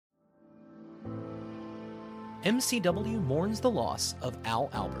MCW mourns the loss of Al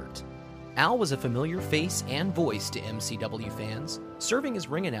Albert. Al was a familiar face and voice to MCW fans, serving as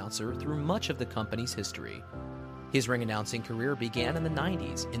ring announcer through much of the company's history. His ring announcing career began in the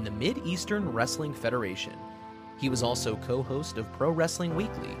 90s in the Mid-Eastern Wrestling Federation. He was also co-host of Pro Wrestling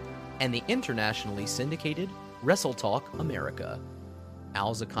Weekly and the internationally syndicated Wrestle Talk America.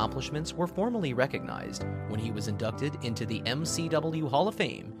 Al's accomplishments were formally recognized when he was inducted into the MCW Hall of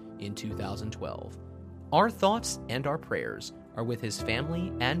Fame in 2012. Our thoughts and our prayers are with his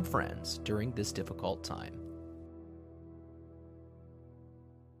family and friends during this difficult time.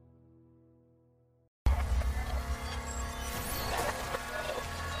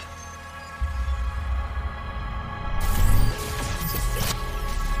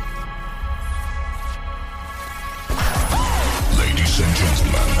 Ladies and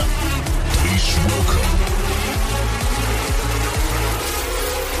gentlemen, please welcome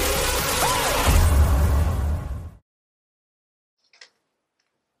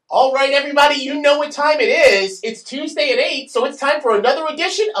All right, everybody, you know what time it is. It's Tuesday at 8, so it's time for another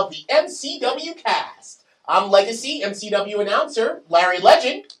edition of the MCW Cast. I'm Legacy MCW announcer Larry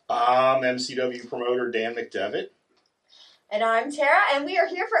Legend. I'm MCW promoter Dan McDevitt. And I'm Tara, and we are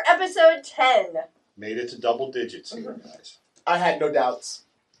here for episode 10. Made it to double digits here, guys. I had no doubts.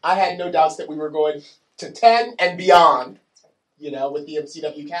 I had no doubts that we were going to 10 and beyond, with the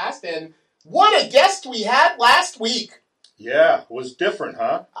MCW Cast. And what a guest we had last week. Yeah, it was different,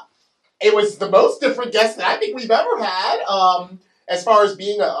 huh? It was the most different guest that I think we've ever had. As far as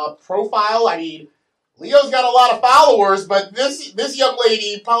being a profile, I mean, Leo's got a lot of followers, but this young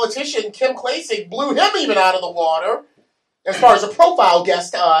lady, politician Kim Klacik, blew him even out of the water. As far as a profile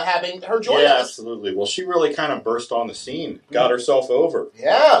guest having her join us. Yeah, absolutely. Well, she really kind of burst on the scene, got herself over.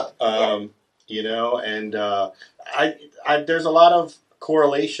 Yeah. There's a lot of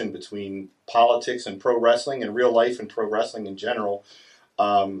correlation between politics and pro wrestling and real life and pro wrestling in general.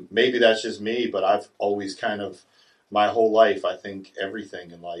 Maybe that's just me, but I've always kind of, my whole life, I think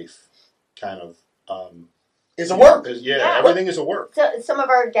everything in life kind of... is a work. Everything is a work. So some of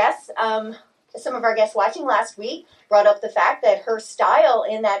our guests watching last week brought up the fact that her style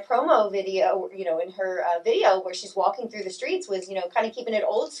in that promo video, in her video where she's walking through the streets was, kind of keeping it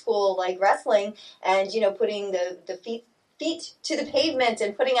old school like wrestling and, putting the feet to the pavement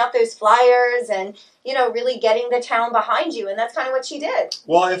and putting out those flyers and, really getting the town behind you. And that's kind of what she did.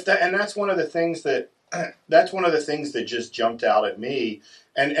 Well, that's one of the things that just jumped out at me.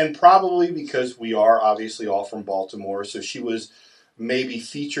 And probably because we are obviously all from Baltimore. So she was maybe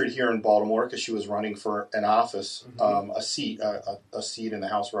featured here in Baltimore because she was running for an office, a seat in the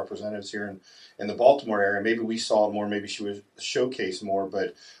House of Representatives here in the Baltimore area. Maybe we saw it more. Maybe she was showcased more.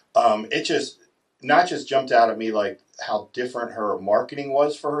 But it just not just jumped out at me like how different her marketing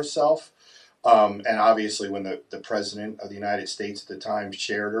was for herself. And obviously when the President of the United States at the time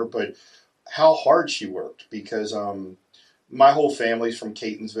shared her, but how hard she worked because my whole family's from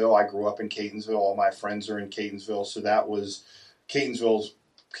Catonsville. I grew up in Catonsville. All my friends are in Catonsville. So that was Catonsville,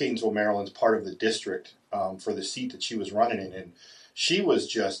 Maryland's part of the district for the seat that she was running in. And she was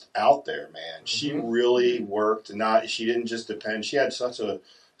just out there, man. She really worked. She didn't just depend. She had such a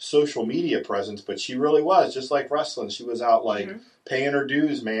social media presence, but she really was just like wrestling. She was out paying her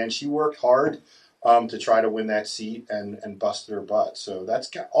dues, man. She worked hard to try to win that seat and busted her butt. So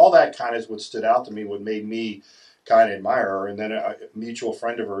all that kind of is what stood out to me, what made me kind of admire her. And then a mutual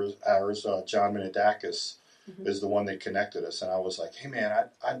friend of ours, John Minidakis, is the one that connected us. And I was like, hey, man,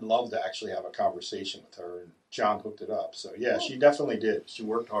 I'd love to actually have a conversation with her. And John hooked it up. So, yeah, She definitely did. She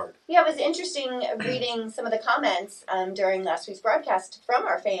worked hard. Yeah, it was interesting reading some of the comments during last week's broadcast from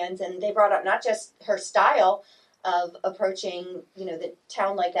our fans. And they brought up not just her style of approaching, the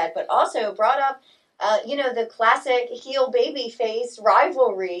town like that, but also brought up, the classic heel baby face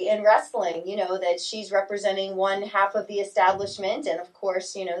rivalry in wrestling, that she's representing one half of the establishment. And of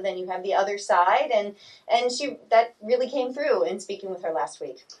course, then you have the other side. And that really came through in speaking with her last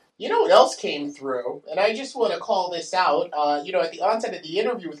week. You know what else came through? And I just want to call this out. At the onset of the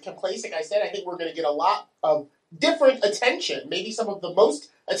interview with Kim Klacik, I said I think we're going to get a lot of different attention, maybe some of the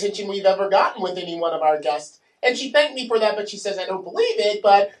most attention we've ever gotten with any one of our guests. And she thanked me for that, but she says, I don't believe it,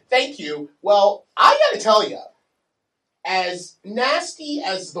 but thank you. Well, I got to tell you, as nasty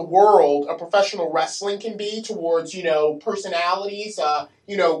as the world of professional wrestling can be towards, personalities,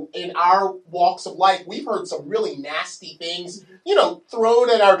 in our walks of life, we've heard some really nasty things, thrown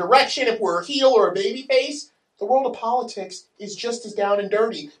in our direction if we're a heel or a babyface. the world of politics is just as down and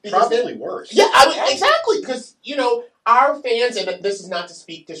dirty. Probably worse. Yeah, exactly. Because, our fans, and this is not to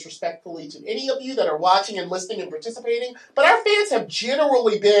speak disrespectfully to any of you that are watching and listening and participating, but our fans have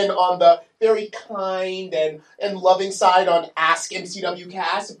generally been on the very kind and loving side on Ask MCW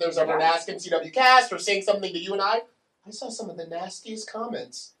Cast. If there's ever an Ask MCW Cast or saying something to you and I saw some of the nastiest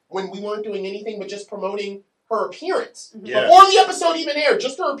comments when we weren't doing anything but just promoting her appearance. Yeah. Before the episode even aired,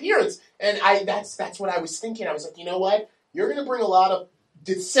 just her appearance. And that's what I was thinking. I was like, you know what? You're going to bring a lot of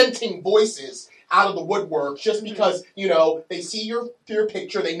dissenting voices out of the woodwork just because, they see your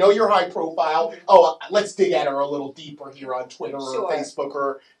picture, they know you're high profile. Oh, let's dig at her a little deeper here on Twitter or Facebook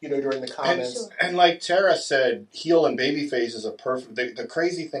or, during the comments. And like Tara said, heel and babyface is a perfect... The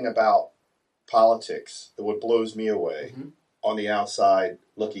crazy thing about politics, what blows me away on the outside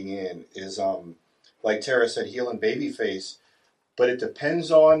looking in is, like Tara said, heel and babyface, but it depends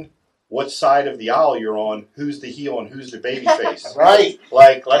on what side of the aisle you're on, who's the heel and who's the babyface. Right.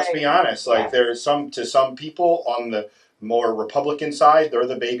 Like, let's be honest. Like, there's some people on the more Republican side, they're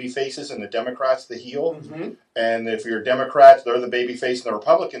the baby faces and the Democrats the heel. Mm-hmm. And if you're Democrats, they're the baby face and the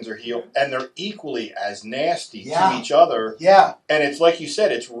Republicans are heel. And they're equally as nasty to each other. Yeah. And it's like you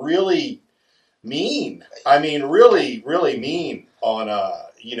said, it's really mean. I mean, really, really mean on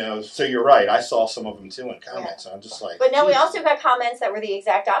so you're right. I saw some of them too in comments. I'm just like, but no, we also got comments that were the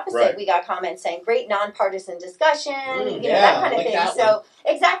exact opposite. Right. We got comments saying great nonpartisan discussion, that kind of thing. So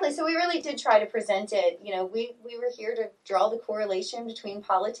exactly. So we really did try to present it. We were here to draw the correlation between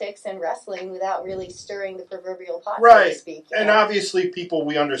politics and wrestling without really stirring the proverbial pot, so to speak. And obviously,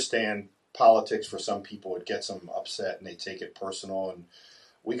 we understand politics. For some people, it gets them upset and they take it personal. And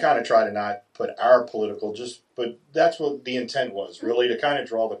we kind of try to not put our political, but that's what the intent was, really, to kind of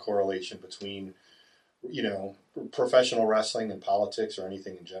draw the correlation between, professional wrestling and politics or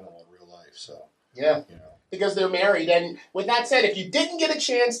anything in general in real life. So, because they're married. And with that said, if you didn't get a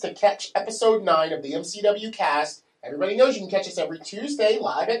chance to catch episode 9 of the MCW Cast, everybody knows you can catch us every Tuesday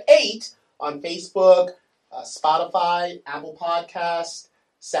live at 8 on Facebook, Spotify, Apple Podcasts,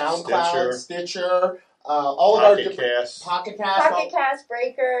 SoundCloud, Stitcher. All of our Pocket Cast,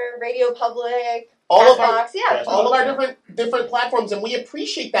 Breaker, Radio Public, all of our different platforms, and we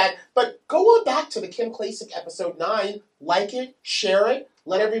appreciate that. But go on back to the Kim Klacik episode 9, like it, share it,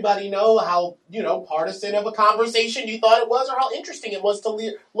 let everybody know how partisan of a conversation you thought it was, or how interesting it was to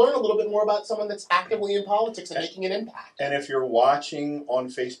learn a little bit more about someone that's actively in politics and making an impact. And if you're watching on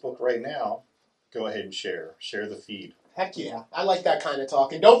Facebook right now, go ahead and share the feed. Heck yeah. I like that kind of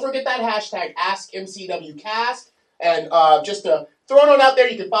talk. And don't forget that hashtag AskMCWCast. And just to throw it on out there,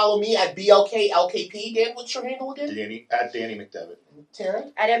 you can follow me at BLKLKP. Dan, what's your handle again? At Danny McDevitt.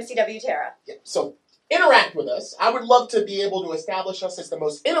 Tara? At MCW Tara. Yeah. So interact with us. I would love to be able to establish us as the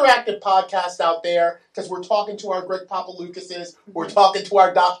most interactive podcast out there because we're talking to our Greg Papalucases, we're talking to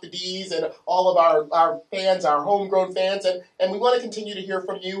our Dr. D's and all of our fans, our homegrown fans, and we want to continue to hear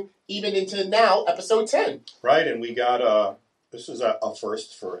from you even into now, episode 10. Right, and we got, this is a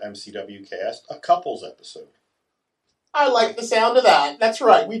first for MCW Cast, a couples episode. I like the sound of that. That's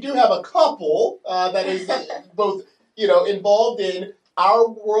right. We do have a couple that is both, involved in our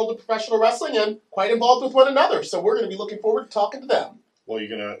world of professional wrestling and quite involved with one another. So we're going to be looking forward to talking to them. Well,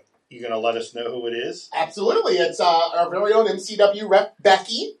 you're gonna let us know who it is? Absolutely. It's our very own MCW rep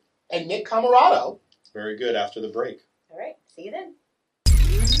Becky and Nick Camarado. Very good. After the break. All right. See you then.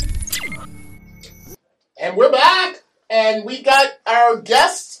 And we're back. And we've got our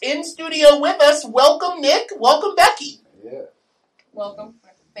guests in studio with us. Welcome, Nick. Welcome, Becky. Yeah. Welcome.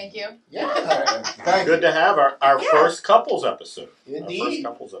 Thank you. Yeah. Good to have our first couples episode. Indeed. Our first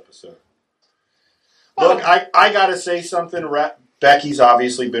couples episode. Look, I got to say something. Becky's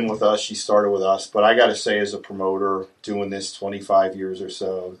obviously been with us. She started with us. But I got to say, as a promoter, doing this 25 years or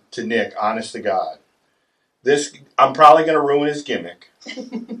so, to Nick, honest to God, I'm probably going to ruin his gimmick.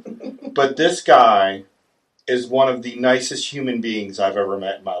 But this guy is one of the nicest human beings I've ever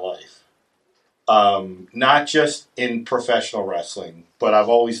met in my life. Not just in professional wrestling, but I've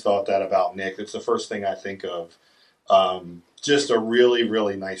always thought that about Nick. It's the first thing I think of. Just a really,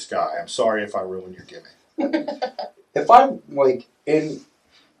 really nice guy. I'm sorry if I ruined your gimmick. If I'm, in,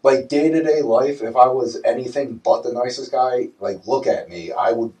 day-to-day life, if I was anything but the nicest guy, look at me,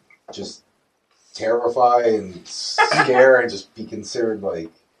 I would just terrify and scare and just be considered,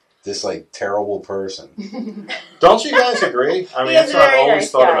 this, terrible person. Don't you guys agree? I mean, that's what I've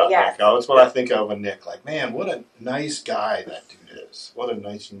always thought about Nick. That's what I think of when Nick. Man, what a nice guy that dude is. What a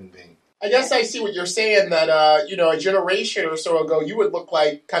nice human being. I guess I see what you're saying, that, a generation or so ago, you would look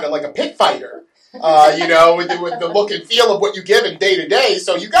kind of like a pit fighter, with the look and feel of what you give in day to day.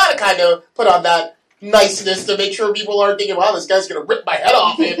 So you got to kind of put on that niceness to make sure people aren't thinking, wow, this guy's going to rip my head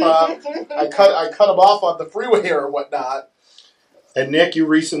off if I cut him off on the freeway or whatnot. And Nick,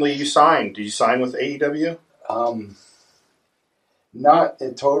 you signed. Did you sign with AEW? Not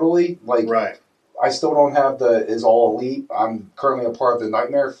totally. Like, Right. I still don't have the Is All Elite. I'm currently a part of the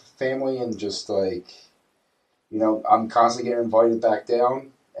Nightmare family, and just like, I'm constantly getting invited back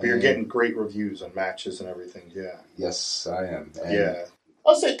down. But you're getting great reviews on matches and everything, yeah. Yes, I am. And Yeah.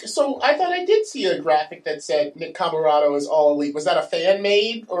 Oh, so I thought I did see a graphic that said Nick Camarado is All Elite. Was that a fan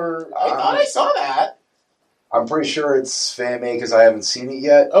made, or I thought I saw that? I'm pretty sure it's fan made because I haven't seen it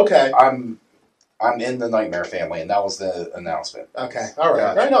yet. Okay. I'm in the Nightmare family, and that was the announcement. Okay. All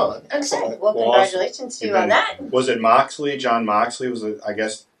right. Gotcha. Right on. Okay, Excellent. well, congratulations to you on that. Was it Moxley? John Moxley I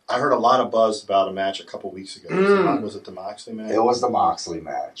guess I heard a lot of buzz about a match a couple weeks ago. Was it the Moxley match? It was the Moxley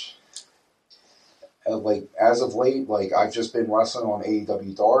match. And as of late, I've just been wrestling on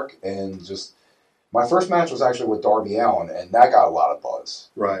AEW Dark, and just my first match was actually with Darby Allin, and that got a lot of buzz.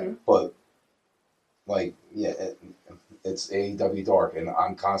 Right. But it's AEW Dark, and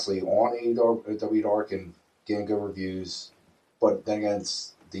I'm constantly on AEW Dark and getting good reviews. But then again,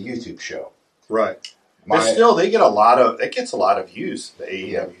 it's the YouTube show. Right. But still, it gets a lot of views, the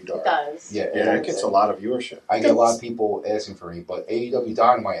AEW Dark. It does. Yeah, it gets a lot of viewership. I get a lot of people asking for me, but AEW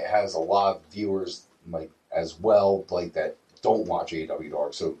Dynamite has a lot of viewers as well, that don't watch AEW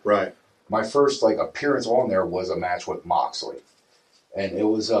Dark. So right. My first appearance on there was a match with Moxley, and it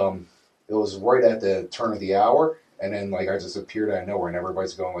was right at the turn of the hour, and then I just appeared out of nowhere, and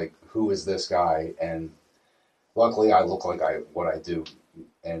everybody's going who is this guy? And luckily, I look like what I do,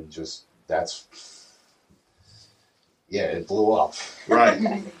 and just it blew up.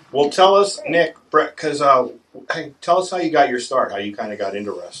 Right. Well, tell us, Nick, because tell us how you got your start, how you kind of got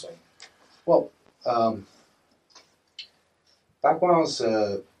into wrestling. Well, back when I was,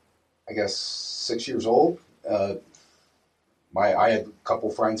 I guess, 6 years old, I had a couple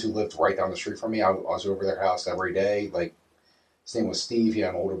friends who lived right down the street from me. I was over their house every day. His name was Steve. He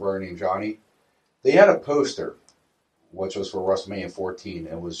had an older brother named Johnny. They had a poster, which was for WrestleMania 14.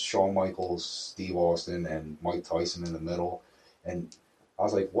 It was Shawn Michaels, Steve Austin, and Mike Tyson in the middle. And I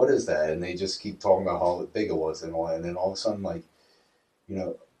was like, what is that? And they just keep talking about how big it was and all. And then all of a sudden,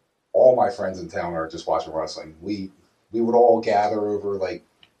 all my friends in town are just watching wrestling. We would all gather over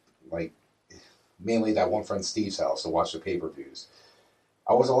mainly that one friend Steve's house to watch the pay-per-views.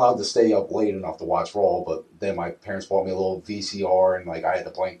 I wasn't allowed to stay up late enough to watch Raw, but then my parents bought me a little VCR, and I had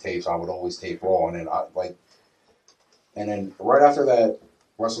the blank tapes. So I would always tape Raw, and then right after that,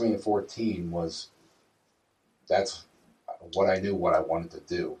 WrestleMania 14 that's what I knew what I wanted to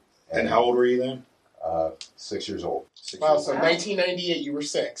do. And how old were you then? 6 years old. Wow, so 1998, you were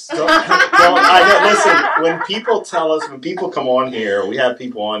 6. Listen, when people come on here, we have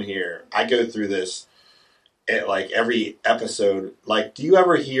people on here, I go through this at every episode. Do you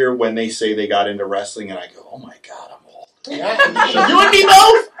ever hear when they say they got into wrestling and I go, oh my God, I'm old? Yeah, you and me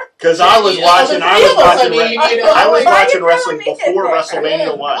both? Because I was watching wrestling before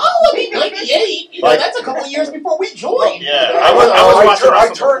WrestleMania 1. Oh, 98. That's a couple years before we joined. Yeah, I was watching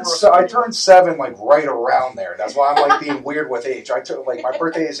wrestling. I turned 7 right around there. That's why I'm being weird with age. I took my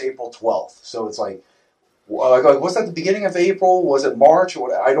birthday is April 12th, so it's was that the beginning of April? Was it March?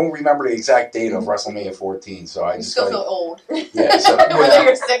 I don't remember the exact date of WrestleMania 14. So I just still feel old. Yeah, so, whether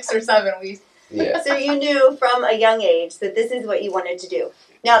you're 6 or 7, Yeah. So you knew from a young age that this is what you wanted to do.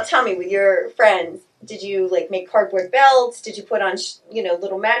 Now tell me, with your friends, did you make cardboard belts? Did you put on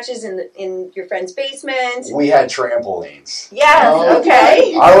little matches in your friend's basement? We had trampolines. Yes.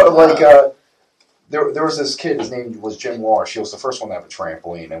 Okay. There was this kid. His name was Jim Walsh. He was the first one to have a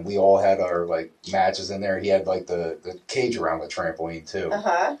trampoline, and we all had our matches in there. He had the cage around the trampoline too.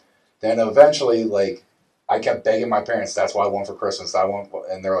 Then eventually, I kept begging my parents. That's what I want for Christmas.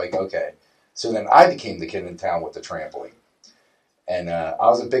 And they're like, okay. So then I became the kid in town with the trampoline. And I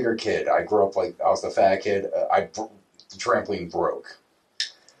was a bigger kid. I grew up I was the fat kid. The trampoline broke.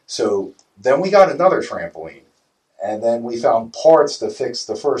 So then we got another trampoline. And then we found parts to fix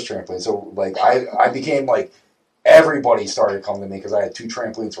the first trampoline. So I became everybody started coming to me because I had 2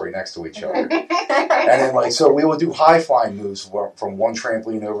 trampolines right next to each other. And then so we would do high flying moves from one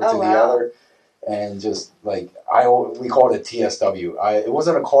trampoline over to the other. And just we called it TSW. It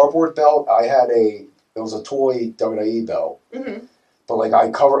wasn't a cardboard belt. It was a toy WWE belt. Mm-hmm. But I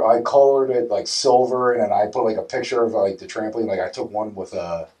colored it silver, and then I put a picture of the trampoline. I took one with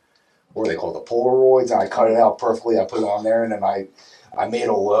what are they called, the Polaroids, and I cut it out perfectly. I put it on there, and then I made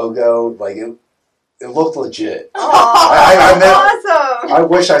a logo. It looked legit. Awesome! I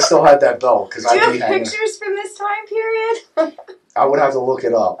wish I still had that belt because Do you have pictures from this time period? I would have to look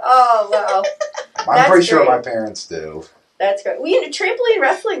it up. Oh wow! I'm That's pretty sure great. my parents do. That's great. We trampoline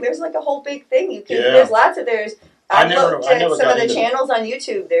wrestling. There's like a whole big thing. You can. Yeah. There's lots of there's. I I've never looked at some got of the into that. channels on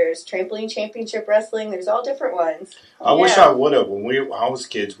YouTube. There's trampoline championship wrestling. There's all different ones. I wish Yeah. I would have. When I was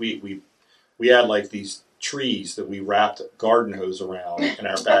kids, we had like these trees that we wrapped garden hose around in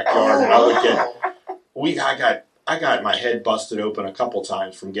our backyard, and I would get. I got my head busted open a couple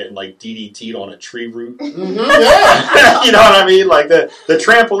times from getting like DDT'd on a tree root. Mm-hmm, yeah. You know what I mean? Like the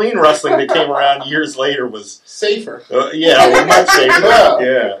trampoline wrestling that came around years later was Safer. much safer.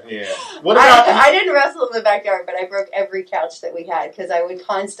 Yeah. What about? I didn't wrestle in the backyard, but I broke every couch that we had because I would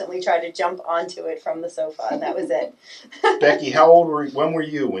constantly try to jump onto it from the sofa, and that was it. Becky, how old were you? When were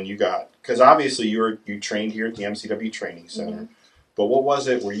you when you got? Because obviously you trained here at the MCW Training Center. Mm-hmm. But what was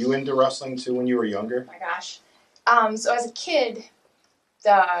it? Were you into wrestling too when you were younger? Oh my gosh. So as a kid,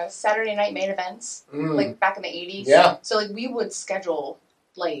 the Saturday night main events, like back in the 80s. Yeah. So like we would schedule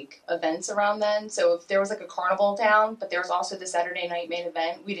like events around then. So if there was like a carnival in town, but there was also the Saturday night main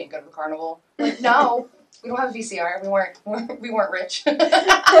event, we didn't go to the carnival. Like, no, we don't have a VCR. We weren't rich.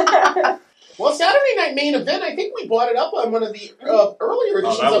 Well, Saturday Night Main Event, I think we brought it up on one of the earlier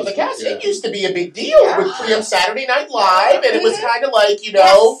editions that of was the cast. good, yeah. It used to be a big deal Yeah. with Preem Saturday Night Live, and it was kind of like,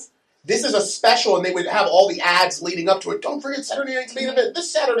 Yes. this is a special, and they would have all the ads leading up to it. Don't forget Saturday Night's Main Event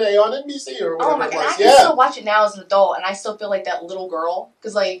this Saturday on NBC or whatever Oh my it god! was. I can still watch it now as an adult, and I still feel like that little girl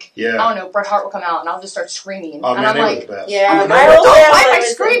because, like, Yeah. I don't know, Bret Hart will come out, and I'll just start screaming, Oh and man, I'm they were like, the best. Yeah, Oh, my no, whole why am I family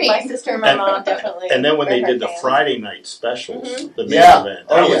was screaming? my sister and my mom definitely. And then when they were did the fans. Friday night specials, the main Yeah. event,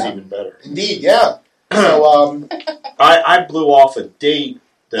 Oh, that was yeah. even better. Indeed, yeah. So, I blew off a date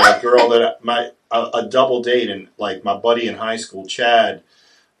that a girl that a double date, and like my buddy in high school, Chad,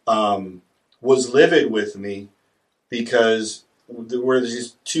 was livid with me because there were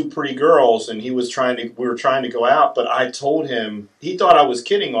these two pretty girls, and we were trying to go out, but I told him, he thought I was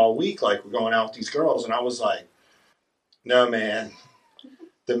kidding all week, like we're going out with these girls, and I was like, no man,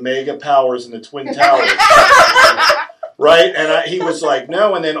 the Mega Powers and the Twin Towers. Right? And he was like,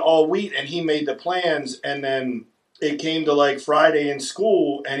 no. And then all week, and he made the plans. And then it came to like Friday in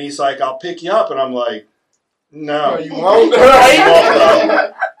school, and he's like, I'll pick you up. And I'm like, no. you won't,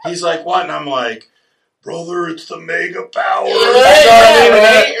 right? He's like, what? And I'm like, brother, it's the Mega Powers. Right, You know what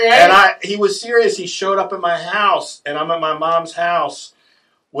I mean? right. And he was serious. He showed up at my house, and I'm at my mom's house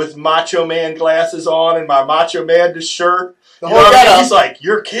with Macho Man glasses on and my Macho Man shirt. The You whole know what I mean? getup. He's like,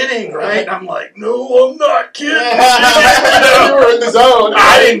 you're kidding, right? And I'm like, no, I'm not kidding. You were in the zone.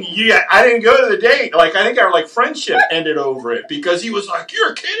 I didn't go to the date. Like, I think our like friendship ended over it because he was like,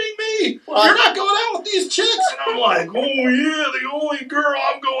 you're kidding me? You're not going out with these chicks? And I'm like, oh yeah, the only girl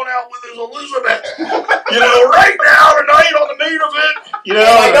I'm going out with is Elizabeth. You know, right now tonight on the main event. You know,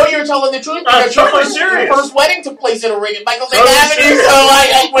 I know you're telling the truth I'm because your totally first, serious. your first wedding took place in a ring at Michael St. Totally Avenue. serious. So,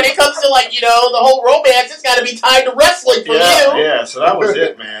 like, when it comes to the whole romance, it's got to be tied to wrestling for you. Yeah, so that was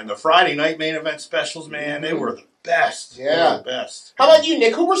it, man. The Friday night main event specials, man, they were the best. Yeah. They were the best. How about you,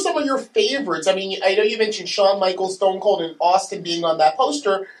 Nick? Who were some of your favorites? I mean, I know you mentioned Shawn Michaels, Stone Cold, and Austin being on that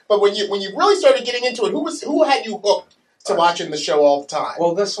poster, but when you really started getting into it, who had you hooked to watching the show all the time?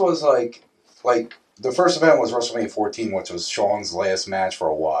 Well, this was like the first event was WrestleMania 14, which was Shawn's last match for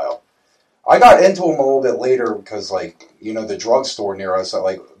a while. I got into him a little bit later because, the drugstore near us,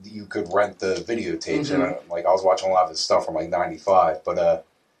 you could rent the videotapes, and I was watching a lot of his stuff from 95. But I'm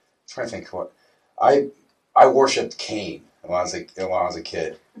trying to think what I worshipped Kane when I was a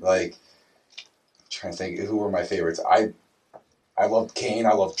kid. I'm trying to think who were my favorites. I loved Kane.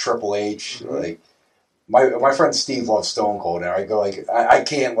 I loved Triple H. My friend Steve loves Stone Cold, and I go I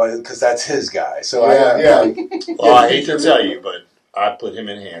can't because that's his guy. So Yeah. Well, I hate to tell you, but I put him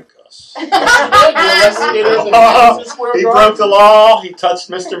in handcuffs. You arrested him in Madison Square He Garden. broke the law, he touched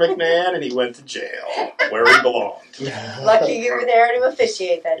Mr. McMahon, and he went to jail, where he belonged. Lucky you were there to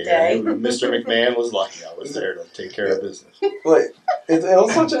officiate that Yeah, day. Mr. McMahon was lucky I was there to take care of business. But it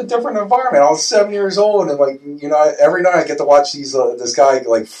was such a different environment. I was 7 years old, and every night I get to watch this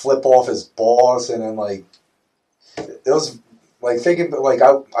guy flip off his boss, and then it was thinking I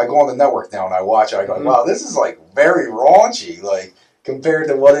go on the network now and I watch it. I go, wow, this is very raunchy, compared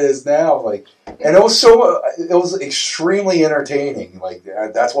to what it is now. And it was extremely entertaining.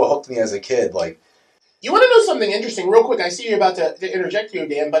 That's what hooked me as a kid. You want to know something interesting? Real quick, I see you're about to interject here,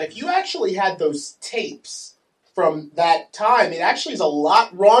 Dan, but if you actually had those tapes from that time, it actually is a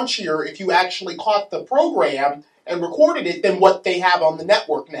lot raunchier if you actually caught the program and recorded it than what they have on the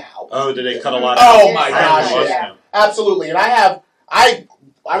network now. Oh, did they cut a lot Oh out? my I gosh, didn't yeah. know. Absolutely. And I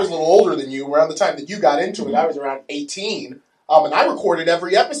was a little older than you around the time that you got into it. I was around 18. And I recorded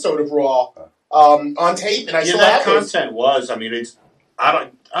every episode of Raw on tape, and I Yeah, still that have those. content was. I mean,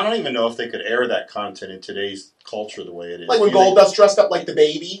 I don't even know if they could air that content in today's culture the way it is. Like when You think- Goldust dressed up like the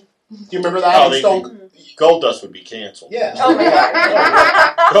baby. Do you remember that? Oh, And they- Stone- Goldust would be canceled. yeah. Oh my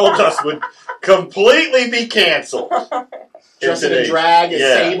god. Goldust would completely be canceled. Dressing in today's- drag, as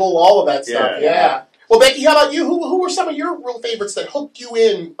yeah. Sable, all of that stuff. Yeah. Yeah. Well, Becky, how about you? Who were some of your real favorites that hooked you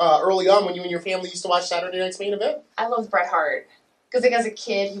in early on when you and your family used to watch Saturday Night's Main Event? I loved Bret Hart because like as a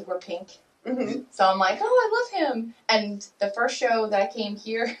kid he wore pink, Mhm. so I'm like, oh, I love him. And the first show that I came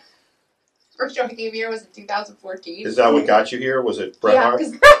here, was in 2014. Is that what got you here? Was it Bret Yeah, Hart?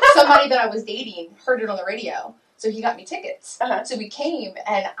 because somebody that I was dating heard it on the radio, so he got me tickets. Uh-huh. So we came,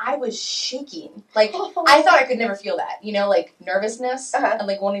 and I was shaking. Like I thought I could never feel that, like nervousness Uh-huh. and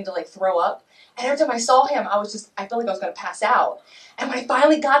like wanting to like throw up. And every time I saw him, I felt like I was gonna pass out. And when I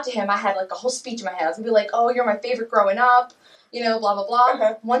finally got to him, I had like a whole speech in my head. I was gonna be like, "Oh, you're my favorite growing up," blah blah blah.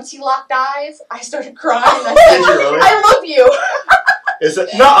 Uh-huh. Once he locked eyes, I started crying. I said, Did you really? "I love you." Is it?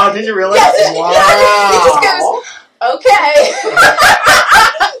 No, did you really? Yes. Wow. He just goes, "Okay."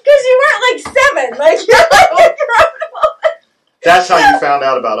 Because you weren't like 7, like you're like That's how you found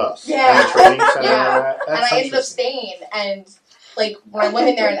out about us. Yeah. In the training center. Yeah. That's And I ended up interesting. staying, and like when I went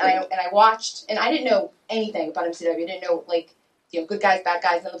in there and I watched, and I didn't know anything about MCW. I didn't know good guys, bad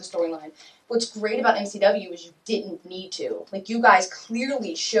guys, none of the storyline. What's great about MCW is you didn't need to. Like you guys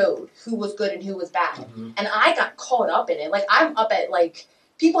clearly showed who was good and who was bad, and I got caught up in it. Like I'm up at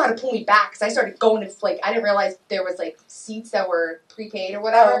people had to pull me back because I started going to I didn't realize there was seats that were prepaid or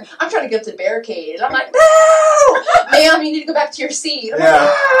whatever. I'm trying to get to the barricade, and I'm like, no, ma'am, you need to go back to your seat. I'm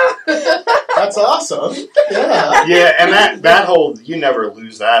Yeah. like, "Ah." That's awesome. Yeah. Yeah, and that whole, you never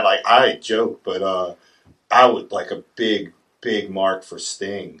lose that. Like, I joke, but I would like a big mark for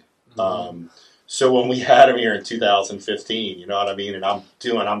Sting. So when we had him here in 2015, you know what I mean? And I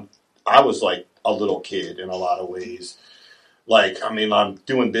was like a little kid in a lot of ways. Like, I mean, I'm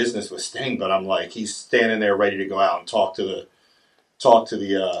doing business with Sting, but I'm like, he's standing there ready to go out and talk to the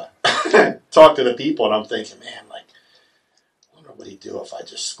people, and I'm thinking, man, like, I wonder what he'd do if I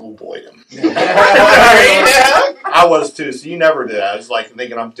just schoolboyed him. I was too, so you never did. I was like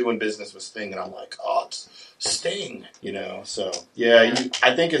thinking I'm doing business with Sting, and I'm like, oh, it's Sting, So, yeah,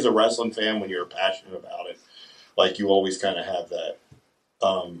 I think as a wrestling fan, when you're passionate about it, like, you always kind of have that,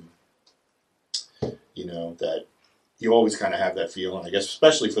 that you always kind of have that feeling, I guess,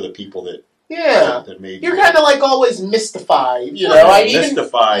 especially for the people that maybe You're kind of always mystified, I mean,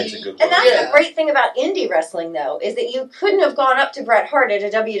 mystified is a good word. And that's Yeah. the great thing about indie wrestling, though, is that you couldn't have gone up to Bret Hart at a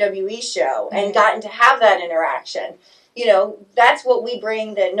WWE show and gotten to have that interaction. That's what we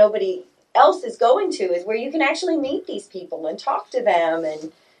bring that nobody else is going to, is where you can actually meet these people and talk to them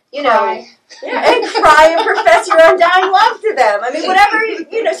and, Cry. and cry and profess your undying love to them. I mean, whatever,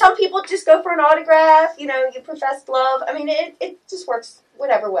 some people just go for an autograph, you profess love. I mean, it just works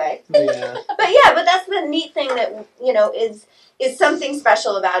whatever way. Yeah. But that's the neat thing that, is something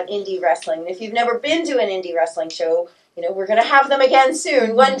special about indie wrestling. If you've never been to an indie wrestling show, we're going to have them again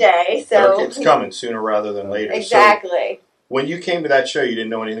soon, one day. So It's coming sooner rather than later. exactly. So when you came to that show, you didn't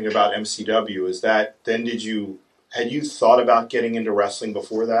know anything about MCW. Had you thought about getting into wrestling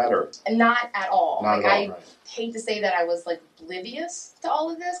before that, or And not at all. not at all? I Right. hate to say that I was oblivious to all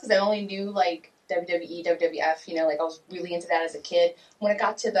of this because I only knew WWE, WWF. I was really into that as a kid. When it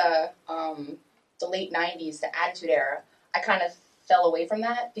got to the late '90s, the Attitude Era, I kind of fell away from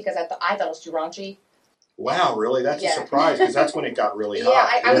that because I thought it was too raunchy. Wow, really? That's Yeah. a surprise because that's when it got really Yeah,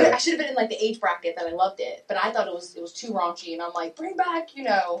 hot. I should have been in the age bracket that I loved it, but I thought it was too raunchy, and I'm like, bring back,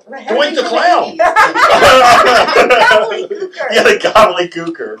 Doink the Clown. Gobbledygooker. Yeah, the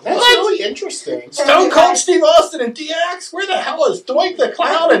gobbledygooker. That's really interesting. Stone Cold Steve Austin and DX? Where the hell is Doink the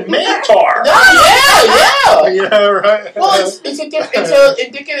Clown and Mantar? Oh, yeah. Yeah, right. Well, it's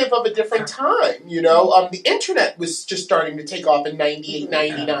indicative of a different time, The internet was just starting to take off in 98,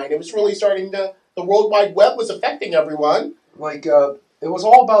 99. It was really starting to, the World Wide Web was affecting everyone. It was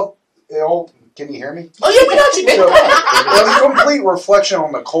all about, can you hear me? Oh, yeah, we got you, Nick. So, it was a complete reflection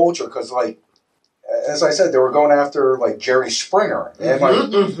on the culture because, as I said, they were going after, Jerry Springer. And,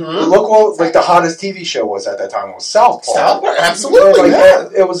 look what, the hottest TV show was at that time. It was South Park. South Park, absolutely,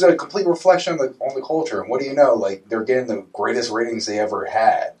 It was a complete reflection on the culture. And what do you know? They're getting the greatest ratings they ever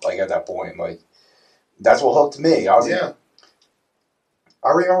had, at that point. That's what hooked me. I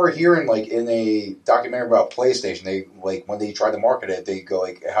remember hearing, in a documentary about PlayStation, they, when they tried to market it, they go,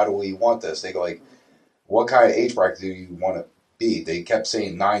 how do we want this? They go, what kind of age bracket do you want to be? They kept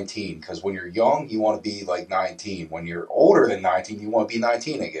saying 19, because when you're young, you want to be, 19. When you're older than 19, you want to be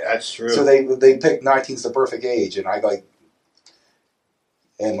 19 again. That's true. So they picked 19's the perfect age, and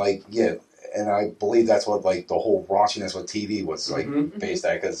and I believe that's what like the whole raunchiness with TV was like Mhm. based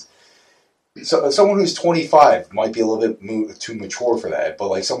at, because so someone who's 25 might be a little bit too mature for that, but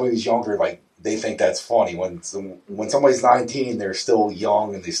like somebody who's younger, like they think that's funny. When somebody's 19, they're still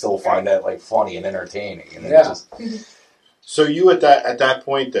young and they still find that like funny and entertaining. And Yeah. just, So you at that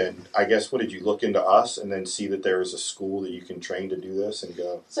point then, I guess, what did you look into us and then see that there is a school that you can train to do this and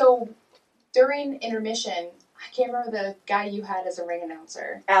go? So during intermission, I can't remember the guy you had as a ring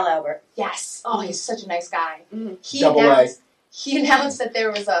announcer. Al Albert. Yes. Oh, he's such a nice guy. Mhm. He announced that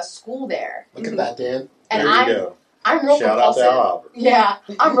there was a school there. Look at that, Dan. And there you go. I'm real Shout out compulsive. to Al Albert. Yeah,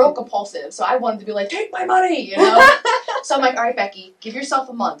 I'm real compulsive, so I wanted to be like, take my money, you know? So I'm like, all right, Becky, give yourself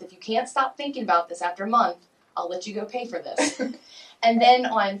a month. If you can't stop thinking about this after a month, I'll let you go pay for this. And then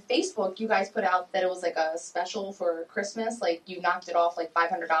on Facebook, you guys put out that it was like a special for Christmas, like you knocked it off like $500,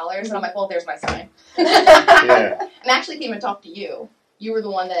 and I'm like, well, there's my sign. Yeah, And I actually came and talked to you. You were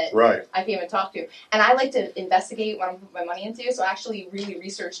the one that right. I came and talked to. And I like to investigate what I'm putting my money into, so I actually really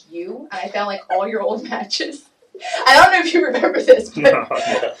researched you, and I found like all your old matches. I don't know if you remember this, but No,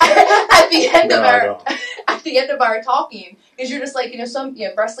 at the end no, of I our don't. at the end of our talking, because you're just like, some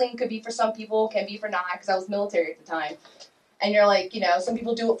wrestling could be for some people, can be for not, because I was military at the time. And you're like, some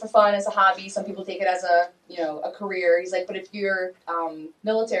people do it for fun as a hobby, some people take it as a a career. He's like, but if you're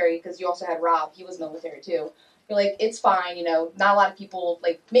military, because you also had Rob, he was military too. You're like, it's fine, not a lot of people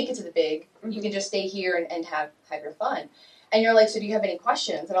like make it to the big. You can just stay here and have your fun. And you're like, so do you have any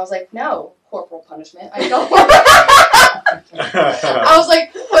questions? And I was like, no, corporal punishment. I don't. I was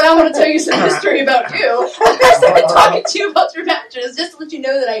like, but I want to tell you some history about you. I started talking to you about your matches just to let you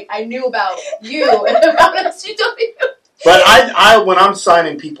know that I knew about you and about SCW. But I when I'm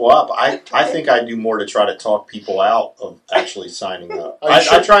signing people up, I think I do more to try to talk people out of actually signing up.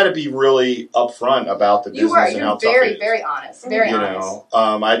 I try to be really upfront about the business and how tough very, it is. very honest. Very honest.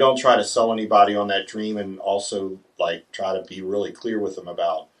 I don't try to sell anybody on that dream, and also like try to be really clear with them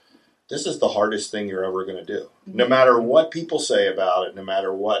about this is the hardest thing you're ever going to do. Mm-hmm. No matter what people say about it, no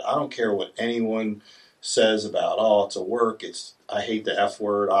matter what, I don't care what anyone says about, oh, it's a work. I hate the F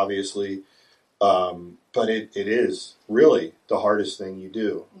word, obviously. But it is really the hardest thing you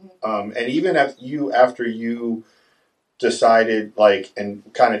do. Mm-hmm. And even after you decided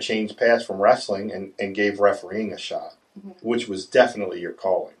and kind of changed paths from wrestling and gave refereeing a shot, mm-hmm. which was definitely your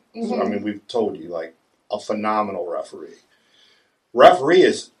calling. Mm-hmm. So, I mean, we've told you a phenomenal referee. Referee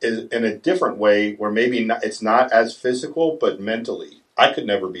is in a different way where maybe it's not as physical, but mentally. I could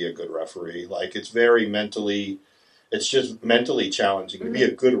never be a good referee. It's very mentally, it's just mentally challenging to be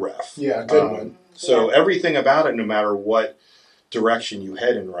a good ref. Yeah, good one. So everything about it, no matter what direction you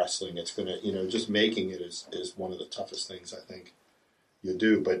head in wrestling, it's going to, just making it is one of the toughest things I think you'll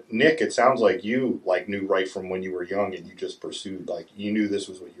do. But Nick, it sounds like you knew right from when you were young and you just pursued, you knew this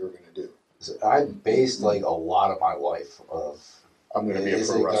was what you were going to do. So I based a lot of my life of, I'm going to be a is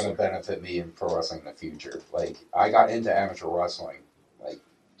pro it wrestler. going to benefit me in pro wrestling in the future? I got into amateur wrestling when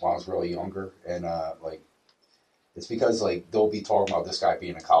I was really younger, and it's because they'll be talking about this guy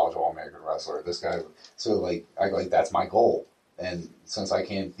being a college All-American wrestler, this guy. So that's my goal, and since I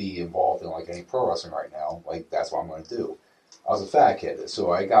can't be involved in any pro wrestling right now, that's what I'm going to do. I was a fat kid,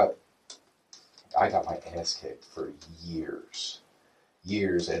 so I got my ass kicked for years,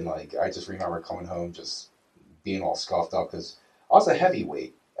 and I just remember coming home just being all scuffed up because I was a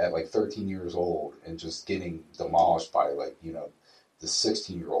heavyweight at 13 years old and just getting demolished by the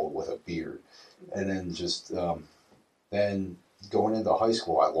 16-year-old with a beard, and then just then going into high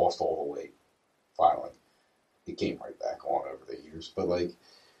school I lost all the weight. Finally, it came right back on over the years, but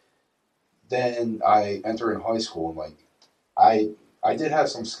then I entered in high school and I did have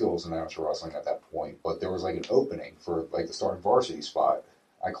some skills in amateur wrestling at that point, but there was an opening for the starting varsity spot.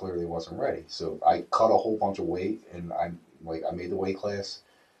 I clearly wasn't ready, so I cut a whole bunch of weight and I made the weight class,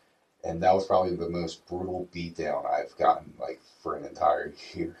 and that was probably the most brutal beatdown I've gotten for an entire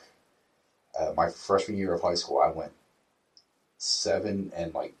year. My freshman year of high school, I went 7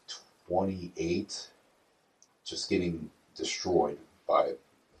 and 28, just getting destroyed by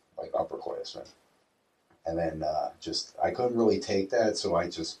upperclassmen, and then I couldn't really take that, so I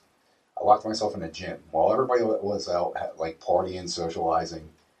locked myself in a gym while everybody was out partying, socializing,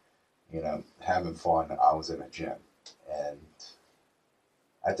 having fun. I was in a gym. And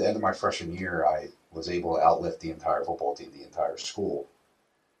at the end of my freshman year, I was able to outlift the entire football team, the entire school.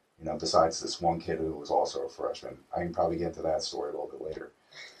 Besides this one kid who was also a freshman. I can probably get into that story a little bit later.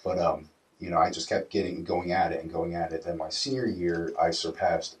 But, I just kept going at it. Then my senior year, I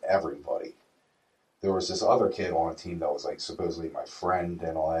surpassed everybody. there was this other kid on a team that was like supposedly my friend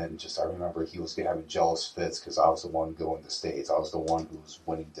and all that. And just I remember he was having jealous fits because I was the one going to states. I was the one who was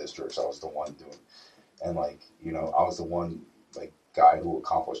winning districts. I was the one doing, and like I was the one like guy who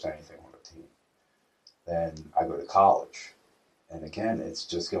accomplished anything on the team. Then I go to college, and again it's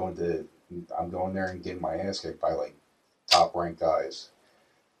just I'm going there and getting my ass kicked by like top ranked guys.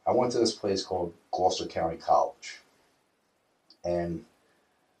 I went to this place called Gloucester County College, and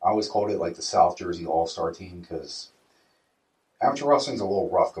I always called it like the South Jersey All-Star team because amateur wrestling's a little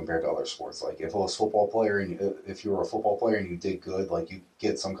rough compared to other sports. Like if I was a football player and if you were a football player and you did good, like you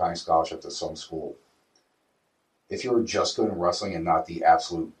get some kind of scholarship to some school. If you were just good in wrestling and not the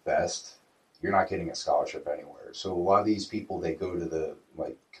absolute best, you're not getting a scholarship anywhere. So a lot of these people, they go to the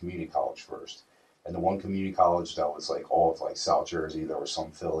like community college first. And the one community college that was like all of like South Jersey, there was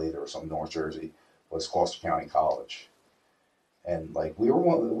some Philly, there was some North Jersey, was Gloucester County College. And like we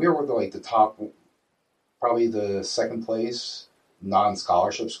were like the top, probably the second place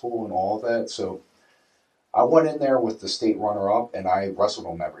non-scholarship school and all of that. So I went in there with the state runner-up, and I wrestled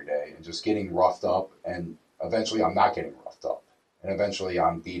him every day, and just getting roughed up. And eventually, I'm not getting roughed up, and eventually,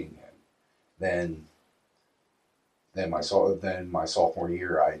 I'm beating him. Then my sophomore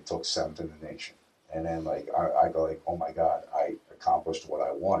year, I took 7th in the nation, and then like I go like, oh my God, I accomplished what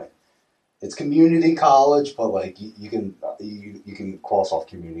I wanted. It's community college, but like you can cross off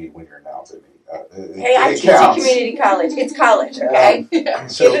community when you're announcing me. Hey, I teach at community college. It's college, okay?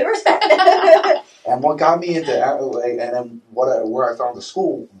 So, give it respect. And what got me into and then where I found the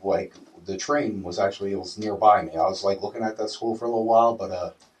school, like the train was it was nearby me. I was like looking at that school for a little while,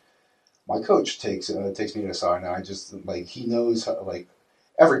 but my coach takes me to the side, and I just like he knows like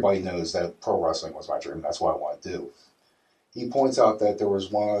everybody knows that pro wrestling was my dream. That's what I want to do. He points out that there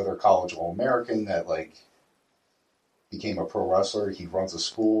was one other college All-American that like became a pro wrestler. He runs a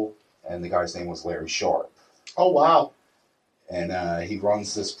school, and the guy's name was Larry Sharp. Oh wow! And he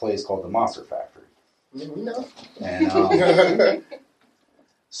runs this place called the Monster Factory. Yeah, we know. And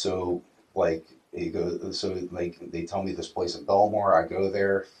so like they tell me this place in Belmore. I go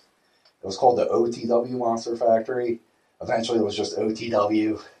there. It was called the OTW Monster Factory. Eventually, it was just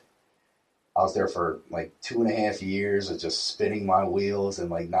OTW. I was there for like 2.5 years of just spinning my wheels and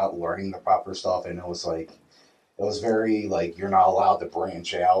like not learning the proper stuff. And it was very like, you're not allowed to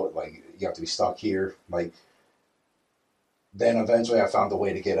branch out. Like you have to be stuck here. Like then eventually I found a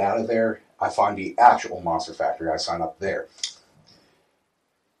way to get out of there. I find the actual Monster Factory. I signed up there.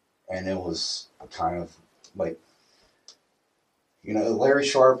 And it was kind of like, Larry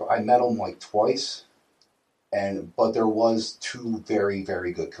Sharp, I met him like twice. But there was 2 very,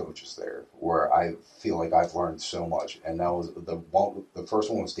 very good coaches there where I feel like I've learned so much. And that was the first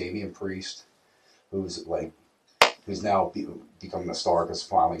one was Damian Priest, who's now becoming a star because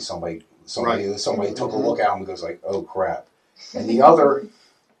finally somebody took a look at him and goes like, oh crap. And the other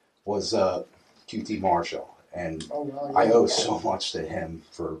was QT Marshall. And I owe so much to him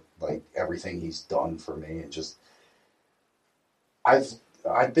for like everything he's done for me. And just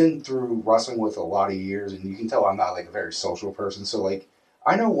I've been through wrestling with a lot of years, and you can tell I'm not like a very social person. So like,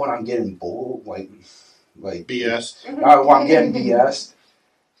 I know when I'm getting bull, like BS. When I'm getting BS,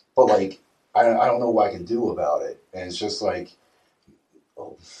 but like I don't know what I can do about it. And it's just like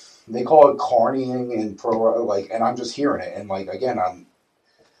they call it carnying and pro, like, and I'm just hearing it. And like again, I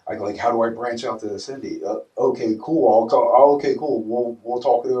like, how do I branch out to this indie? Okay, cool. Okay, cool. We'll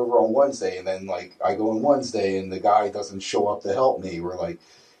talk it over on Wednesday, and then like I go on Wednesday, and the guy doesn't show up to help me. We're like,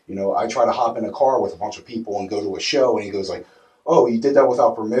 I try to hop in a car with a bunch of people and go to a show, and he goes like, "Oh, you did that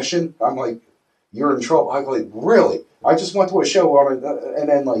without permission?" I'm like, "You're in trouble." I'm like, "Really? I just went to a show on it," and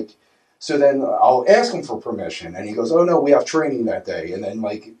then like, so then I'll ask him for permission, and he goes, "Oh no, we have training that day," and then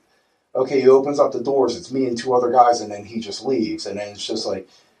like, okay, he opens up the doors. It's me and 2 other guys, and then he just leaves, and then it's just like.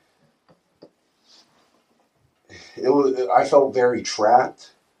 I felt very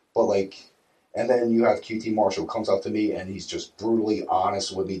trapped, but like, and then you have QT Marshall comes up to me and he's just brutally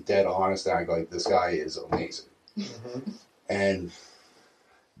honest with me, dead honest, and I go like, this guy is amazing. Mm-hmm. And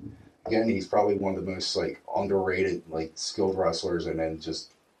again, he's probably one of the most like underrated, like skilled wrestlers, and then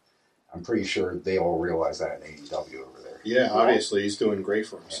just, I'm pretty sure they all realize that in AEW over there. Yeah, obviously he's doing great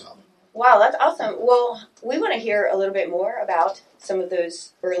for himself. Wow, that's awesome. Well, we want to hear a little bit more about some of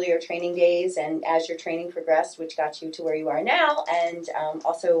those earlier training days and as your training progressed, which got you to where you are now. And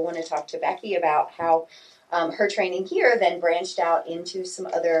also want to talk to Becky about how her training here then branched out into some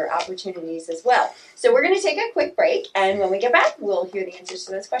other opportunities as well. So we're going to take a quick break, and when we get back, we'll hear the answers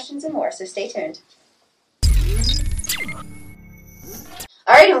to those questions and more. So stay tuned.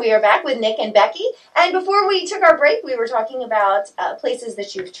 All right, and we are back with Nick and Becky. And before we took our break, we were talking about places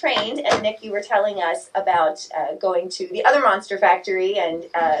that you've trained. And Nick, you were telling us about going to the other Monster Factory and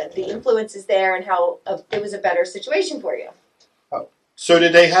the influences there and how it was a better situation for you. So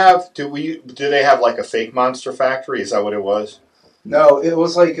did they have? Do they have like a fake Monster Factory? Is that what it was? No, it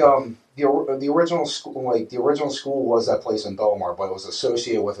was like the original school. Like the original school was that place in Belmar, but it was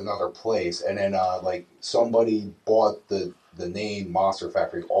associated with another place, and then like somebody bought the name Monster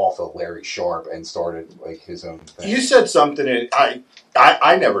Factory off of Larry Sharp and started like his own thing. You said something, and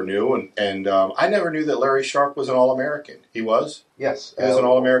I never knew, and I never knew that Larry Sharp was an All-American. He was? Yes. He was an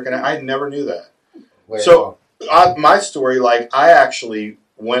All-American. I never knew that. Larry, So my story, like, I actually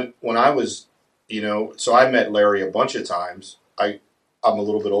went, when I was, so I met Larry a bunch of times. I'm a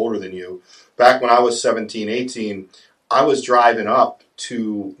little bit older than you. Back when I was 17, 18, I was driving up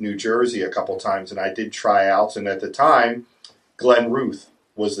to New Jersey a couple times, and I did tryouts, and at the time, Glenn Ruth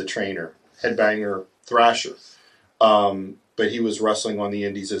was the trainer, headbanger, thrasher. But he was wrestling on the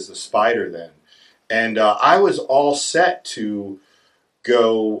indies as the Spider then. And I was all set to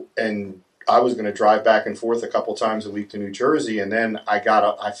go, and I was going to drive back and forth a couple times a week to New Jersey, and then I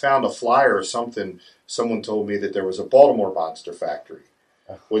found a flyer or something. Someone told me that there was a Baltimore Monster Factory,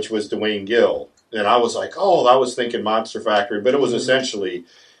 which was Dwayne Gill. And I was like, oh, I was thinking Monster Factory, but it was essentially,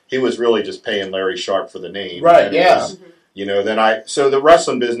 he was really just paying Larry Sharp for the name. Right, and yeah. So the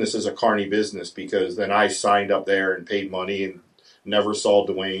wrestling business is a carny business, because then I signed up there and paid money and never saw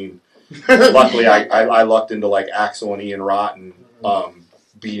Dwayne. Luckily, I lucked into like Axel and Ian Rotten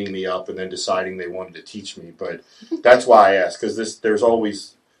beating me up and then deciding they wanted to teach me. But that's why I asked, because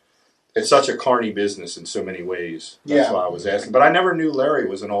it's such a carny business in so many ways. That's why I was asking. But I never knew Larry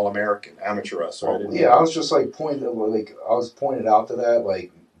was an All-American amateur wrestler. I was just like pointed out to that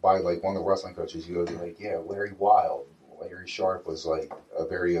like by like one of the wrestling coaches. You go like, yeah, Larry Wild. Larry Sharp was like a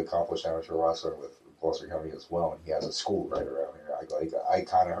very accomplished amateur wrestler with Gloucester County as well, and he has a school right around here.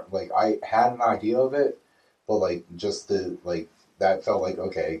 I had an idea of it, but like just that felt like,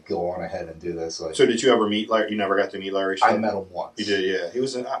 okay, go on ahead and do this. Like, so did you ever meet Larry? You never got to meet Larry Sharp? I met him once. You did, yeah. He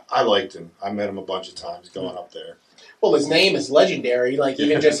was. I liked him. I met him a bunch of times going up there. Well, his name is legendary. Like,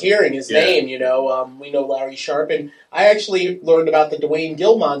 even just hearing his name, we know Larry Sharp. And I actually learned about the Dwayne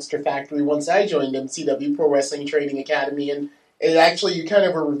Gill Monster Factory once I joined MCW Pro Wrestling Training Academy. And it actually, you kind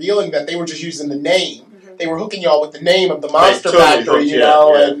of were revealing that they were just using the name. Mm-hmm. They were hooking y'all with the name of the Monster Factory,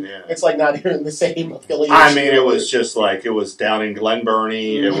 and it's like not even the same affiliation. I mean, it was just like, it was down in Glen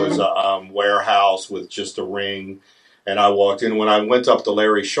Burnie. Mm-hmm. It was a warehouse with just a ring. And I walked in. When I went up to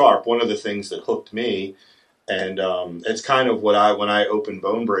Larry Sharp, one of the things that hooked me, and it's kind of what when I opened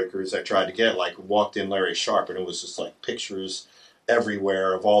Bone Breakers, I tried to get, like, walked in Larry Sharp, and it was just like pictures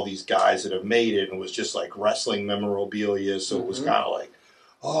everywhere of all these guys that have made it, and it was just like wrestling memorabilia, so it was kind of like,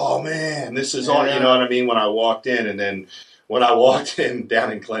 oh man, this is all, you know what I mean, when I walked in. And then when I walked in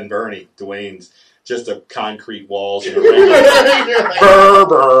down in Glen Burnie, Dwayne's just a concrete walls and a ring. Burr,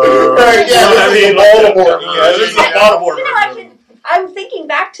 burr. Right, yeah, you know what I mean? This is a Baltimore. I'm thinking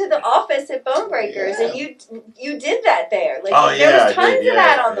back to the office at Bone Breakers, and you did that there. Like, there was tons of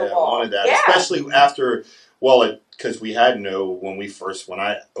that on the wall. I wanted that, especially after, because we had when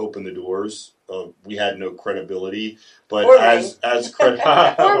I opened the doors, we had no credibility. But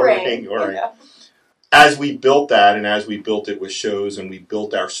as we built that, and as we built it with shows, and we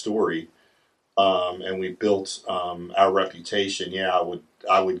built our story, and we built our reputation,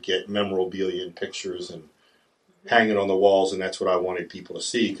 I would get memorabilia and pictures and hanging on the walls, and that's what I wanted people to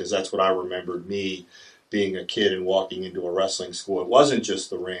see, because that's what I remembered me being a kid and walking into a wrestling school. It wasn't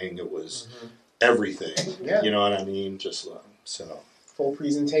just the ring; it was everything. Yeah. You know what I mean? Just so full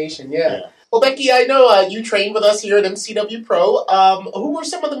presentation. Yeah. Well, Becky, I know you trained with us here at MCW Pro. Who were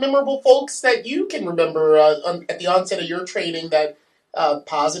some of the memorable folks that you can remember at the onset of your training that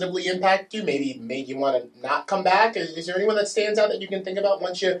positively impacted you? Maybe made you want to not come back? Is there anyone that stands out that you can think about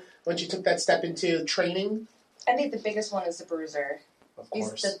once you took that step into training? I think the biggest one is the Bruiser. Of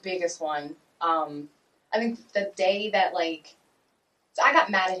course. He's the biggest one. I think the day that, so I got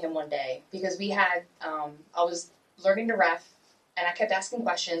mad at him one day because we had, I was learning to ref, and I kept asking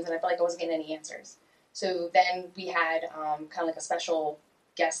questions, and I felt like I wasn't getting any answers. So then we had kind of like a special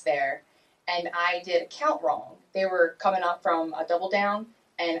guest there, and I did a count wrong. They were coming up from a double down,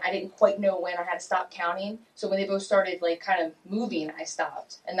 and I didn't quite know when I had to stop counting. So when they both started, kind of moving, I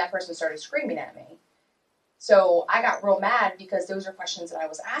stopped, and that person started screaming at me. So I got real mad because those are questions that I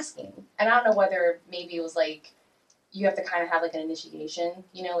was asking. And I don't know whether maybe it was you have to kind of have an initiation,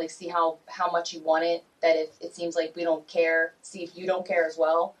 see how much you want it, that if it seems like we don't care, see if you don't care as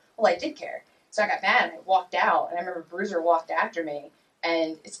well. Well, I did care. So I got mad and I walked out, and I remember Bruiser walked after me,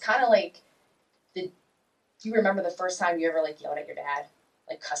 And it's kind of like, do you remember the first time you ever, like, yelled at your dad?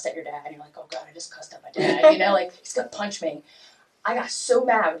 Like, cussed at your dad, and you're like, oh, God, I just cussed at my dad. You know, like, he's going to punch me. I got so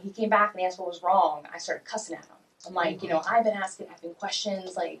mad when he came back and he asked what was wrong. I started cussing at him. I'm like, you know, I've been asking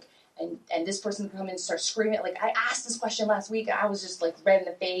questions, like, and this person come in and start screaming. Like, I asked this question last week, and I was just, like, red in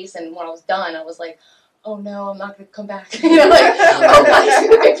the face, and when I was done, I was like, oh, no, I'm not going to come back. You know, like, oh, God, he's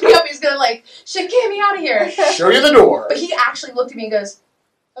going to pick me up. He's going to, like, shit, get me out of here. Show you the door. But he actually looked at me and goes,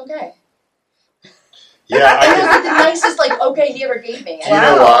 okay. Yeah, And it was like the nicest, like, okay he ever gave me. Do you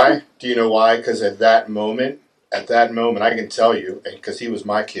know why? Do you know why? Because at that moment, I can tell you, because he was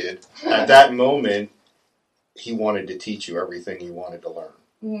my kid, at that moment, he wanted to teach you everything he wanted to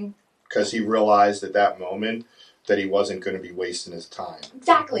learn. Because he realized at that moment that he wasn't going to be wasting his time.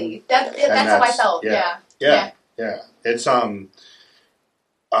 Exactly. That's how I felt. Yeah. It's,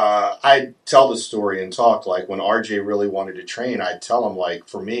 I tell the story and talk, like, when RJ really wanted to train, I'd tell him, like,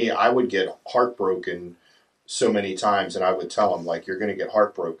 for me, I would get heartbroken so many times, and I would tell him, like, you're going to get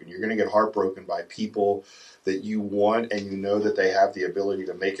heartbroken. You're going to get heartbroken by people that you want, and you know that they have the ability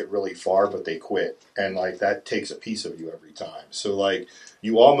to make it really far, but they quit. And, like, that takes a piece of you every time. So, like,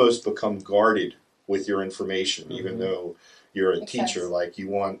 you almost become guarded with your information, even though you're a teacher. Like,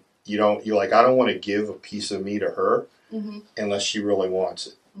 you're like, I don't want to give a piece of me to her unless she really wants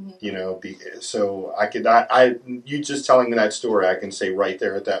it. You know, so you just telling me that story, I can say right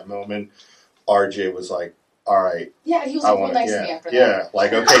there at that moment, RJ was like, all right. Yeah, he was like, real nice to me after that. Yeah,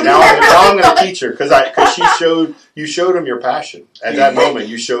 like, okay, now I'm going to teach her, because you showed him your passion at that moment.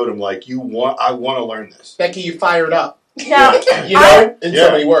 You showed him, like, I want to learn this. Becky, you fired up. Now, you know, in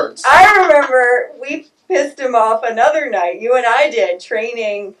so many words. I remember we pissed him off another night. You and I did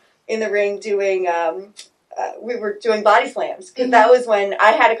training in the ring doing. We were doing body slams, because that was when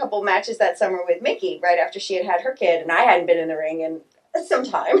I had a couple matches that summer with Mickey right after she had her kid, and I hadn't been in the ring in some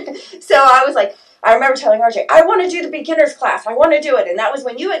time. So I was like, I remember telling RJ, I want to do the beginner's class. I want to do it. And that was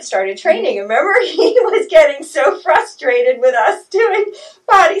when you had started training. Remember, he was getting so frustrated with us doing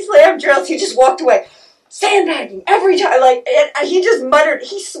body slam drills. He just walked away, sandbagging every time. Like, he just muttered.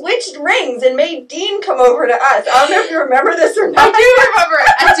 He switched rings and made Dean come over to us. I don't know if you remember this or not. I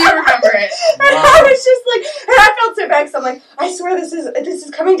do remember it. And I was just like, and I felt so bad, because I'm like, I swear this is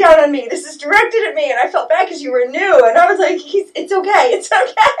coming down on me. This is directed at me. And I felt bad because you were new. And I was like, it's okay.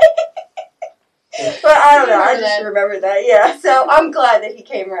 But I don't know. I just remember that. Yeah. So I'm glad that he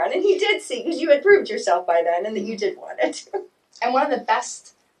came around, and he did see, because you had proved yourself by then, and that you did want it. And one of the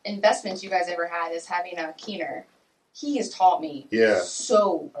best investments you guys ever had is having a Keener. He has taught me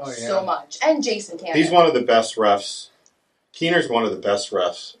so much. And Jason Cannon. He's one of the best refs. Keener's one of the best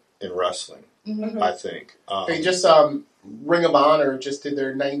refs in wrestling, I think. They just, Ring of Honor just did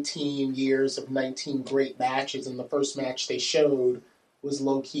their 19 years of 19 great matches, and the first match they showed was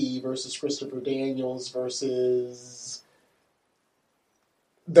Low Key versus Christopher Daniels versus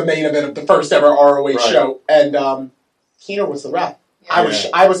the main event of the first ever ROH show. And Keener was the ref. Yeah.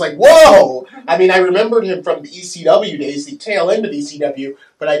 I was like, whoa! I mean, I remembered him from the ECW days, the tail end of ECW,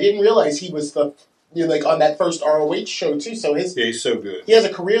 but I didn't realize he was on that first ROH show too. So he's so good. He has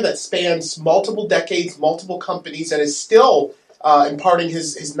a career that spans multiple decades, multiple companies, and is still imparting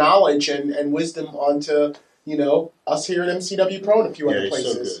his knowledge and wisdom onto, us here at MCW Pro and a few other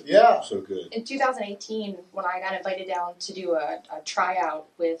places. So good. So good. In 2018, when I got invited down to do a tryout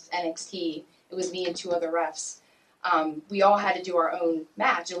with NXT, it was me and two other refs. We all had to do our own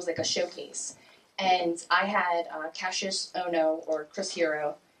match. It was like a showcase. And I had Cassius Ohno, or Chris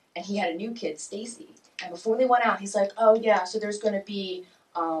Hero, and he had a new kid, Stacy. And before they went out, he's like, oh, yeah, so there's going to be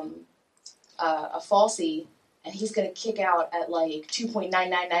a falsie, and he's going to kick out at like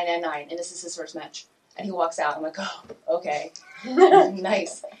 2.99999, and this is his first match. And he walks out. I'm like, oh, okay.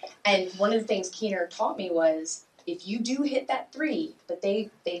 Nice. And one of the things Keener taught me was, if you do hit that 3, but they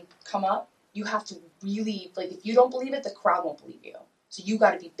come up, you have to really, like, if you don't believe it, the crowd won't believe you. So you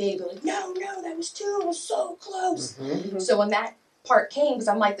got to be big. Be like, no, that was 2. It was so close. Mm-hmm. So when that part came, because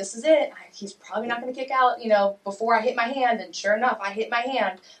I'm like, this is it. He's probably not going to kick out, before I hit my hand. And sure enough, I hit my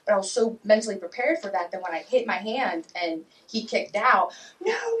hand. But I was so mentally prepared for that when I hit my hand and he kicked out,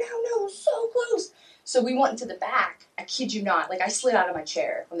 no, it was so close. So we went into the back. I kid you not. Like, I slid out of my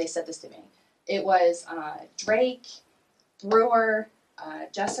chair when they said this to me. It was Drake, Brewer,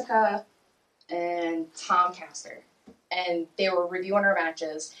 Jessica, and Tom Caster. And they were reviewing our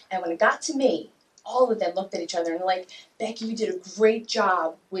matches. And when it got to me, all of them looked at each other and were like, Becky, you did a great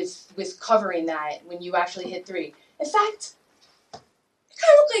job with covering that when you actually hit 3. In fact, it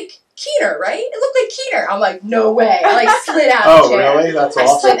kind of looked like Keener, right? It looked like Keener. I'm like, no way. I slid out of the chair. Oh, really? That's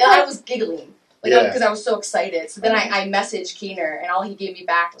awesome. I was giggling. Like, Yeah. because I was so excited. So then I messaged Keener, and all he gave me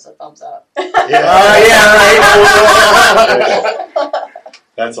back was a thumbs up.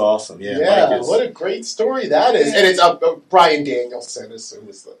 That's awesome. Yeah, Yeah, Mike is- what a great story that is, and it's Brian Danielson. I'm sorry,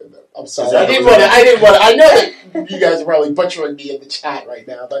 Is that I didn't what want to. I know that you guys are probably butchering me in the chat right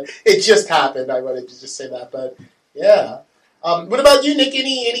now, but it just happened. I wanted to just say that, but yeah. What about you, Nick?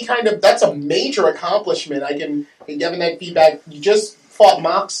 Any kind of that's a major accomplishment. I can give that feedback. You just fought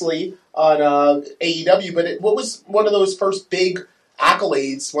Moxley on AEW, but what was one of those first big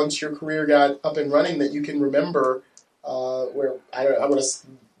accolades once your career got up and running that you can remember? Where I want to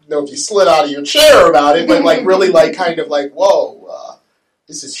know if you slid out of your chair about it, but like really like kind of like, whoa,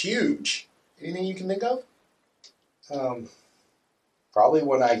 this is huge. Anything you can think of? Probably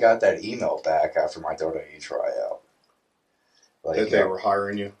when I got that email back after my WWE tryout. Like, that they were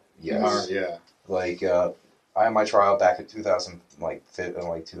hiring you. Yes. Yeah. Like, I had my tryout back in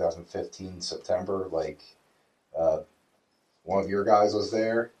 2015 September. Like, one of your guys was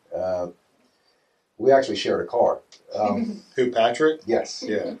there. We actually shared a car. Who, Patrick? Yes.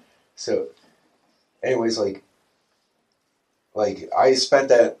 Yeah. So, anyways, like I spent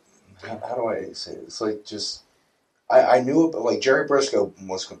that. How do I say it? It's like just I knew like Jerry Briscoe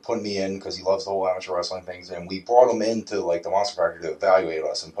was putting me in because he loves the whole amateur wrestling things, and we brought him into like the Monster Factory to evaluate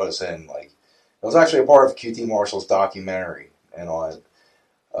us and put us in. Like it was actually a part of QT Marshall's documentary and all that.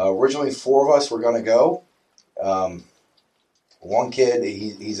 Originally, 4 of us were going to go. One kid,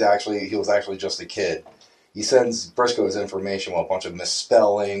 he was actually just a kid. He sends Briscoe his information with a bunch of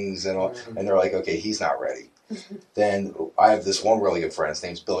misspellings and all, and they're like, okay, he's not ready. Then I have this one really good friend. His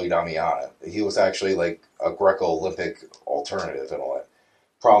name's Billy Damiana. He was actually like a Greco-Olympic alternative and all that.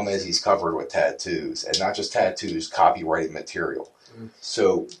 Problem is he's covered with tattoos, and not just tattoos, copyrighted material.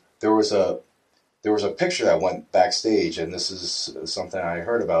 So there was a picture that went backstage, and this is something I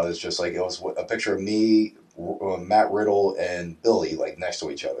heard about. It's just like it was a picture of me, Matt Riddle, and Billy like next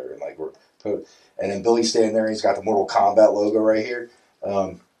to each other, and like and then Billy's standing there. And he's got the Mortal Kombat logo right here.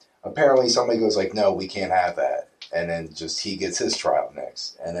 Apparently, somebody goes like, "No, we can't have that," and then just he gets his tryout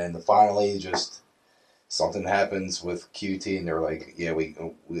next, and then finally just something happens with QT, and they're like, "Yeah, we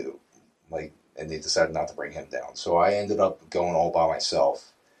like," and they decided not to bring him down. So I ended up going all by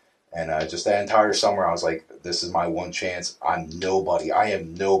myself, and just that entire summer, I was like, "This is my one chance. I'm nobody. I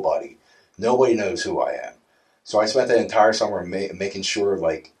am nobody. Nobody knows who I am." So I spent that entire summer making sure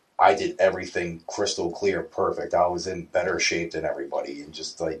like I did everything crystal clear, perfect. I was in better shape than everybody, and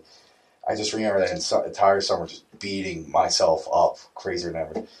just like I just remember that entire summer just beating myself up crazier than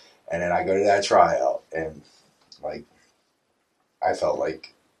ever. And then I go to that tryout, and like I felt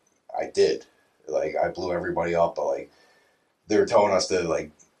like I did, like I blew everybody up, but like they were telling us to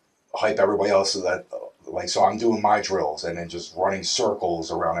like hype everybody else so that like so I'm doing my drills and then just running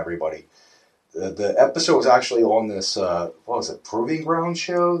circles around everybody. The episode was actually on this, what was it, Proving Ground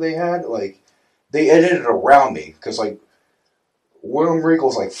show they had? Like, they edited around me, because, like, William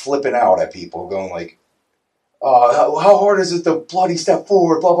Regal's, like, flipping out at people, going, like, how hard is it to bloody step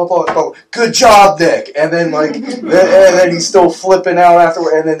forward, blah, blah, blah, blah. Good job, Nick! And then, like, and then he's still flipping out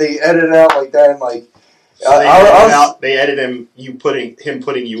afterward, and then they edit it out like that, and, like, so they edited him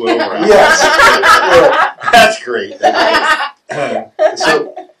putting you over. Yes. Yeah. That's great.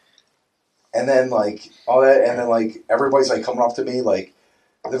 So... And then, like, all that, and then, like, everybody's, like, coming up to me, like,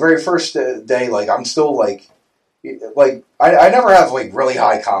 the very first day, like, I'm still, like, I never have, like, really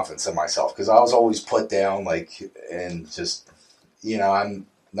high confidence in myself, because I was always put down, like, and just, you know, I'm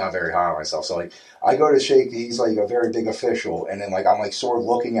not very high on myself, so, like, I go to shake, he's, like, a very big official, and then, like, I'm, like, sort of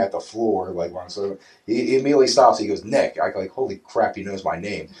looking at the floor, like, when I'm sort of, he immediately stops, he goes, Nick, I go, like, holy crap, he knows my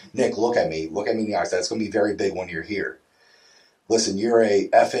name. Nick, look at me in the eyes, that's going to be very big when you're here. Listen, you're a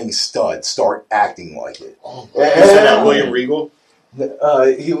effing stud. Start acting like it. Oh, you said that William Regal?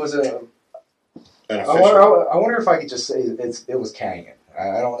 He was an official. I wonder if I could just say it was Kanyon.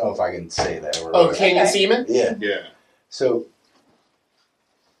 I don't know if I can say that. Kanyon Seaman? Yeah. Yeah. So,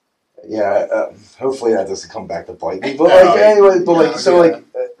 yeah, hopefully that doesn't come back to bite me. But, like, anyway, but, like, so, like,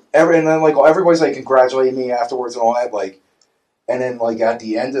 and then, like, everybody's, like, congratulating me afterwards and all that, like, and then, like, at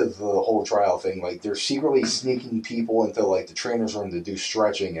the end of the whole trial thing, like, they're secretly sneaking people into, like, the trainer's room to do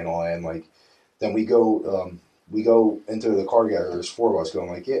stretching and all that. And, like, then we go into the car together. There's 4 of us going,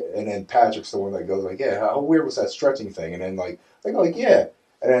 like, yeah. And then Patrick's the one that goes, like, yeah, how weird was that stretching thing? And then, like, I go, like, yeah.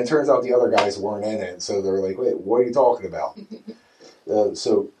 And then it turns out the other guys weren't in it. So they're like, wait, what are you talking about?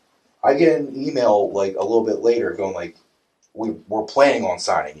 So I get an email, like, a little bit later going, like, we're planning on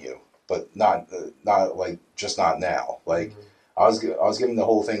signing you, but not like, just not now. Like, I was giving the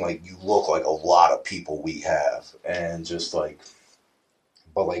whole thing, like, you look like a lot of people we have, and just, like,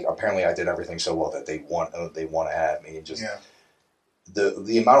 but like apparently I did everything so well that they want to have me, and just Yeah.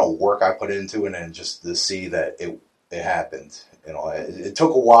 the amount of work I put into it, and just to see that it happened. You know, it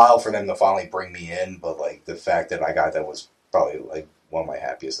took a while for them to finally bring me in, but like the fact that I got that was probably like one of my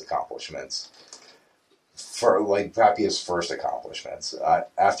happiest accomplishments. For like happiest first accomplishments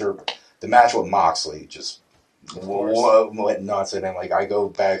after the match with Moxley, just went nuts, and then like I go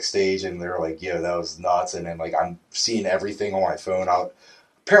backstage and they're like, "Yeah, that was nuts," and then like I'm seeing everything on my phone.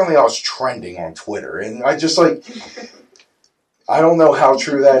 Apparently I was trending on Twitter, and I just like. I don't know how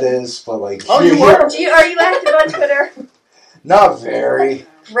true that is, but like, Oh, you were? Are you active on Twitter? not very.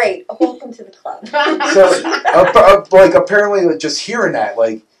 Great. Welcome to the club. So, like, apparently, like, just hearing that,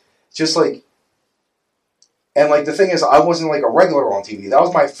 like, just like, and like the thing is, I wasn't like a regular on TV. That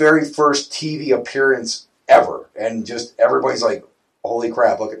was my very first TV appearance ever, and just everybody's like, "Holy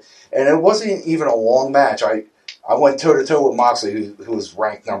crap!" Look, and it wasn't even a long match. I went toe to toe with Moxley, who was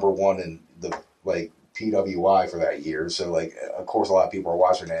ranked #1 in the like PWI for that year. So like, of course, a lot of people are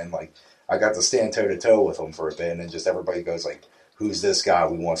watching it, and like, I got to stand toe to toe with him for a bit, and then just everybody goes like, "Who's this guy?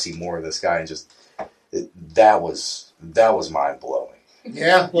 We want to see more of this guy." And just that was mind blowing.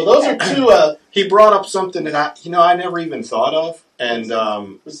 Yeah. Well, those are two. He brought up something that I never even thought of, and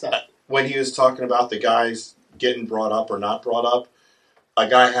What's that? when he was talking about the guys getting brought up or not brought up, a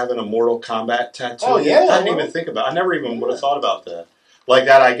guy having a Mortal Kombat tattoo. Oh, yeah, I didn't well, even think about. I never even would have thought about that. Like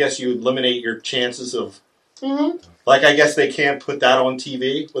that, I guess you eliminate your chances of. Mm-hmm. Like, I guess they can't put that on TV with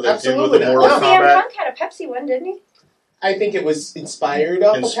a dude with Absolutely a not. Mortal Well, CM Kombat. Punk had a Pepsi one, didn't he? I think it was inspired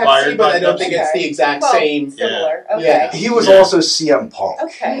of Inspired Pepsi, but by I don't Pepsi. think it's the exact Well, same. Similar. Okay. Yeah. He was Yeah. also CM Punk.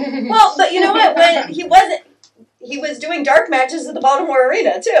 Okay. Well, but you know what? When he was doing dark matches at the Baltimore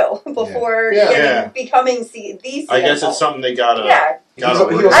Arena too before Yeah. Yeah. becoming the CM I guess Punk. it's something they gotta. Yeah. gotta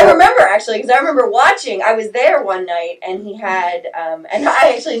He work was- I remember actually because I remember watching. I was there one night and he had, and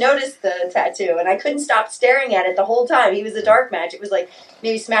I actually noticed the tattoo and I couldn't stop staring at it the whole time. He was a dark match. It was like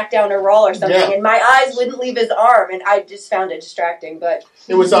maybe SmackDown or Raw or something, Yeah. and my eyes wouldn't leave his arm, and I just found it distracting. But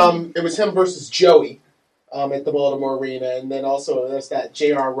It was him versus Joey at the Baltimore Arena, and then also there's that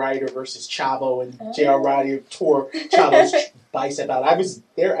J.R. Ryder versus Chavo, and J.R. Ryder tore Chavo's bicep out. I was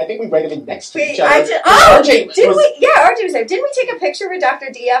there. I think we might have been next to each other. RJ did was, we? Yeah, RJ was there. Didn't we take a picture with Dr.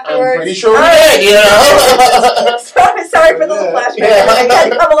 D afterwards? I'm pretty sure we All did. Yeah. Sorry for the little flashback. Yeah. I had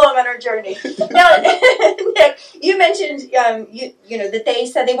to come along on our journey. Now, Nick, you mentioned you know that they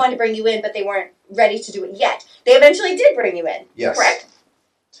said they wanted to bring you in, but they weren't ready to do it yet. They eventually did bring you in. Yes. Correct.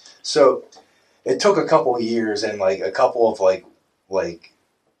 So it took a couple of years and like a couple of like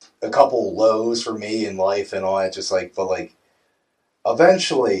a couple lows for me in life and all that. Just like, but like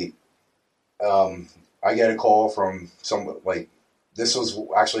eventually, I get a call from some like. This was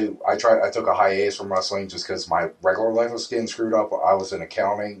actually I took a hiatus from wrestling just because my regular life was getting screwed up. I was in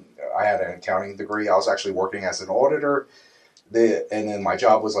accounting. I had an accounting degree. I was actually working as an auditor. And then my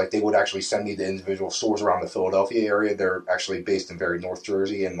job was like they would actually send me to individual stores around the Philadelphia area. They're actually based in very North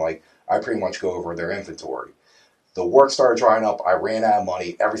Jersey, and like I pretty much go over their inventory. The work started drying up. I ran out of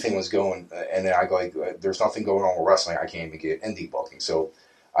money. Everything was going, and then I go like, "There's nothing going on with wrestling. I can't even get indie booking." So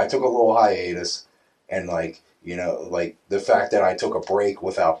I took a little hiatus, and like. You know, like the fact that I took a break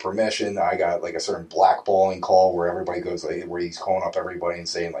without permission, I got like a certain blackballing call where everybody goes like, where he's calling up everybody and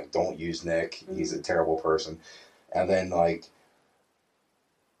saying like, "Don't use Nick. He's a terrible person." And then like,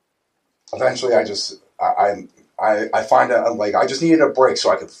 eventually, I find out like I just needed a break so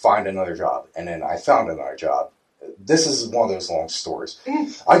I could find another job, and then I found another job. This is one of those long stories. And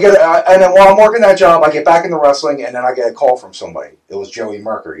then while I'm working that job, I get back into wrestling, and then I get a call from somebody. It was Joey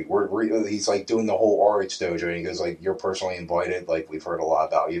Mercury. He's like doing the whole RH dojo, and he goes like, "You're personally invited. Like we've heard a lot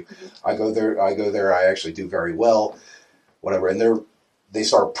about you." I go there. I actually do very well, whatever. And they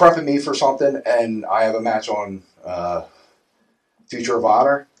start prepping me for something, and I have a match on Future of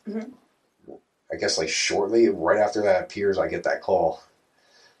Honor. Mm-hmm. I guess like shortly, right after that appears, I get that call.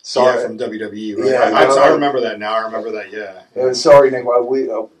 Sorry, from WWE. Right? Yeah, I remember that now. I remember that. Yeah. Sorry, Nick. We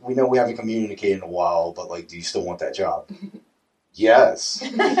know we haven't communicated in a while, but like, do you still want that job? Yes.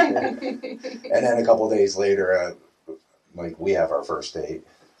 And then a couple of days later, like we have our first date.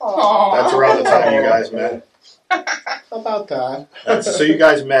 Aww. That's around the time you guys met. How about that? So you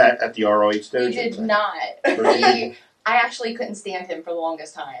guys met at the ROH dojo. We did not. I actually couldn't stand him for the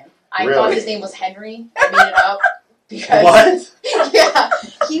longest time. I Really? thought his name was Henry. I made it up. Because, What? Yeah.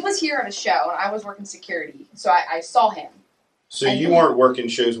 He was here at a show, and I was working security. So I saw him. So you weren't working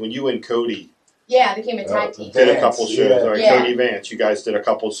shows when you and Cody Yeah, they became a tag team. did a Vance, couple shows. yeah. All right, Yeah. Cody Vance. You guys did a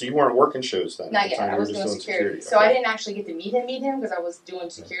couple. So you weren't working shows then? Not at the yet. time. I You was were doing just security. Okay. So I didn't actually get to meet him because I was doing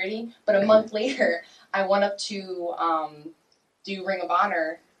security. But a month later, I went up to do Ring of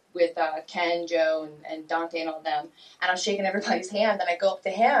Honor with Ken, Joe, and Dante and all of them. And I'm shaking everybody's hand, and I go up to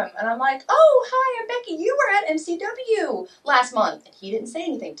him, and I'm like, oh, hi, I'm Becky. You were at MCW last month. And he didn't say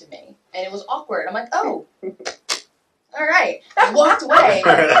anything to me. And it was awkward. I'm like, oh, all right. I walked away,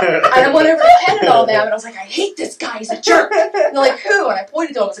 and I went over to Ken and all them, and I was like, I hate this guy. He's a jerk. And they're like, who? And I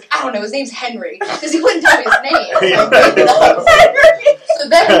pointed to him. I was like, I don't know. His name's Henry. Because he wouldn't tell me his name. So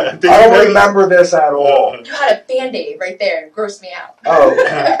then, I don't remember this at all. you had a Band-Aid right there. It grossed me out.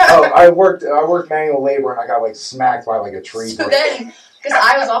 I worked manual labor, and I got like smacked by like a tree. So then, because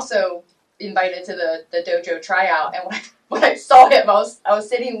I was also invited to the dojo tryout, and when I saw him, I was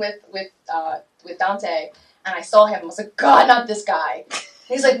sitting with Dante, and I saw him. I was like, God, not this guy. And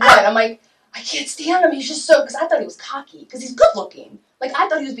he's like, what? I'm like, I can't stand him. He's just so, because I thought he was cocky, because he's good looking. Like, I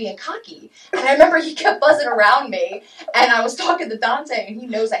thought he was being cocky. And I remember he kept buzzing around me, and I was talking to Dante, and he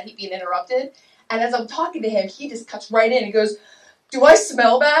knows I hate being interrupted. And as I'm talking to him, he just cuts right in and goes, do I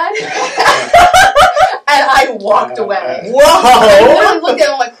smell bad? And I walked away. Whoa! I literally looked at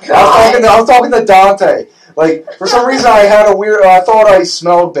him like, God. I was talking to Dante. Like, for some reason, I had a weird. I thought I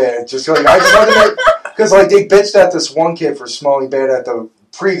smelled bad. Just like I just wasn't because like they bitched at this one kid for smelling bad at the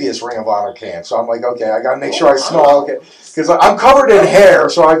previous Ring of Honor camp. So I'm like, okay, I gotta make sure I smell okay because like, I'm covered in hair.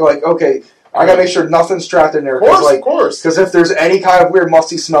 So I go like, okay, I gotta make sure nothing's trapped in there. Of course. Because if there's any kind of weird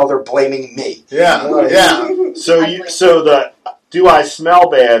musty smell, they're blaming me. Yeah, yeah. So the do I smell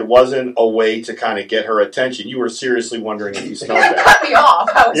bad wasn't a way to kind of get her attention. You were seriously wondering if you smelled You bad. cut me off.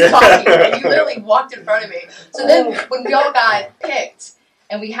 I was talking, and you literally walked in front of me. So then, when we all got picked,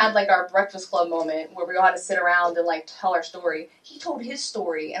 and we had like our Breakfast Club moment where we all had to sit around and like tell our story, he told his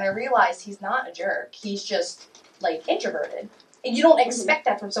story, and I realized he's not a jerk. He's just like introverted, and you don't expect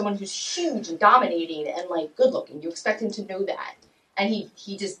that from someone who's huge and dominating and like good looking. You expect him to know that, and he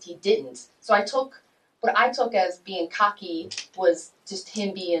didn't. So what I took as being cocky was just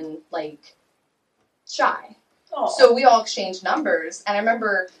him being, like, shy. Aww. So we all exchanged numbers, and I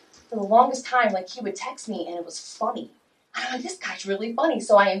remember for the longest time, like, he would text me, and it was funny. And I'm like, this guy's really funny.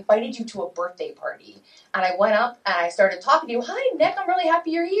 So I invited you to a birthday party. And I went up, and I started talking to you. Hi, Nick, I'm really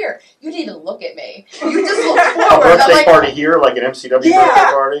happy you're here. You didn't even look at me. You just looked forward. A birthday party here, like an MCW birthday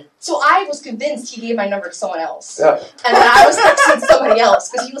party? So I was convinced he gave my number to someone else. Yeah. And then I was texting somebody else,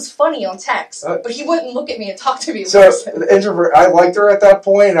 because he was funny on text. But he wouldn't look at me and talk to me. So, the introvert, I liked her at that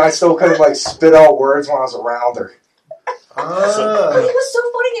point, and I still couldn't, like, spit out words when I was around her. But he was so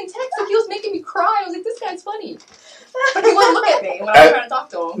funny in text. Like, he was making me cry. I was like, this guy's funny. But he wouldn't look at me when I was trying to talk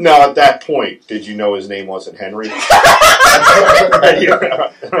to him. No, at that point, did you know his name wasn't Henry? Yeah,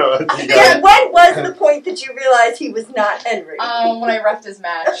 when was the point that you realized he was not Henry? When I reffed his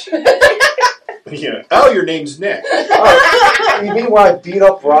match. Yeah. Oh, your name's Nick. You mean when I beat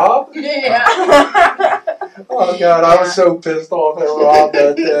up Rob? Yeah. Oh, God, I was so pissed off at Rob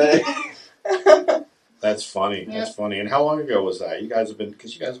that day. That's funny. Yep. That's funny. And how long ago was that? You guys have been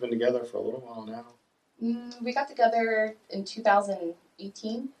together for a little while now. We got together in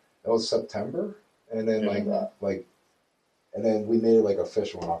 2018. That was September, and then and then we made it like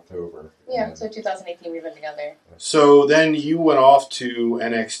official in October. Yeah, so 2018 we've been together. So then you went off to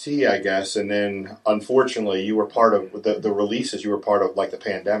NXT, I guess, and then unfortunately you were part of the releases. You were part of like the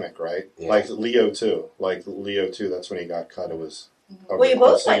pandemic, right? Yeah. Like Leo too. That's when he got cut. It was. Well, you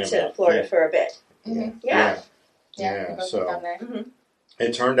both went to Florida for a bit. Mm-hmm. Yeah. So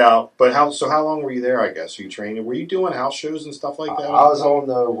it turned out. But how long were you there? I guess were you training? Were you doing house shows and stuff like that? I was on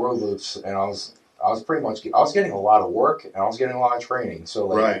the road loops, and I was pretty much I was getting a lot of work, and I was getting a lot of training. So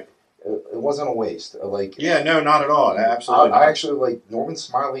like, it wasn't a waste. Like no, not at all. Absolutely. I actually like Norman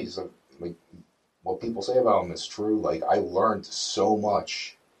Smiley is like what people say about him is true. Like I learned so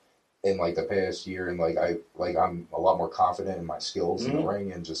much in like the past year, and I'm a lot more confident in my skills in the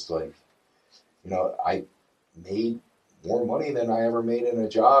ring, and just like I made more money than I ever made in a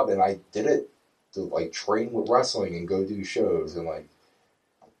job, and I did it to like train with wrestling and go do shows, and like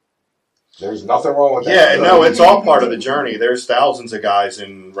there's nothing wrong with that. Yeah, no, it's all part of the journey. There's thousands of guys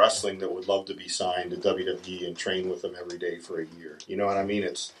in wrestling that would love to be signed to WWE and train with them every day for a year. You know what I mean?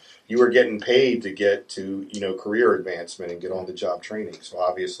 You were getting paid to get to career advancement and get on the job training. So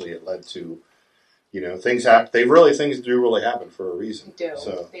obviously it led to things happen. Things do really happen for a reason. They do.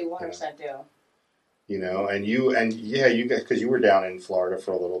 So, they 100% do. And you guys, because you were down in Florida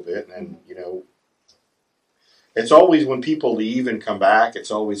for a little bit, and it's always when people leave and come back,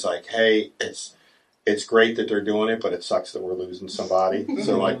 it's always like, hey, it's great that they're doing it, but it sucks that we're losing somebody.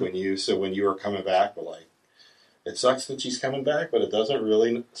 So like when you were coming back, we're like, It sucks that she's coming back, but it doesn't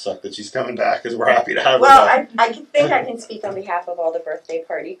really suck that she's coming back because we're happy to have her Well, back. I think I can speak on behalf of all the birthday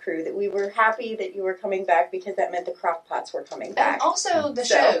party crew that we were happy that you were coming back because that meant the crock pots were coming back. And also the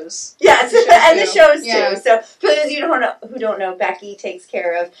So- shows. Yes, The shows and the too. shows Yeah. too. So for those of you who don't know, Becky takes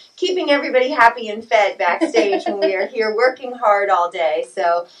care of keeping everybody happy and fed backstage when we are here working hard all day.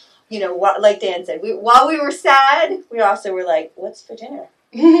 So, like Dan said, while we were sad, we also were like, what's for dinner?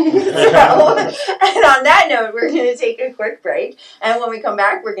 So, and on that note, we're going to take a quick break. And when we come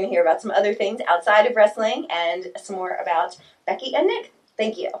back, we're going to hear about some other things outside of wrestling and some more about Becky and Nick.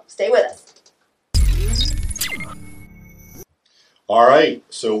 Thank you. Stay with us. All right,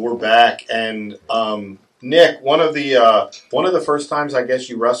 so we're back, and Nick, one of the first times I guess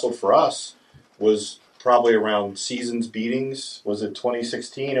you wrestled for us was probably around Seasons Beatings. Was it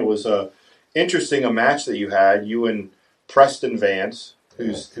 2016? It was a match that you had. You and Preston Vance,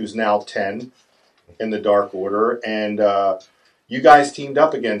 who's now 10 in the Dark Order, and you guys teamed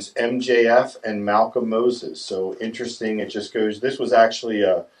up against MJF and Malcolm Moses. So interesting. It just goes. This was actually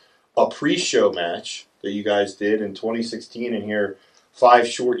a pre-show match that you guys did in 2016, and here 5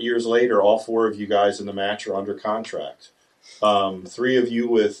 short years later, all 4 of you guys in the match are under contract. 3 of you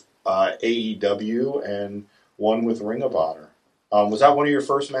with AEW and 1 with Ring of Honor. Was that one of your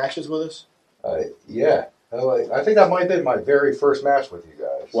first matches with us? Yeah. I think that might have been my very first match with you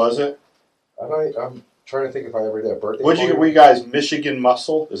guys. Was it? I'm trying to think if I ever did a birthday Were you guys Michigan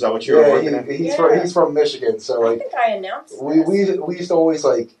Muscle? Is that what you were working at? He's from Michigan, so I think I announced we this. we used to always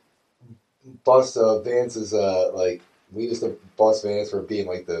bust Vance's we used to bust Vance for being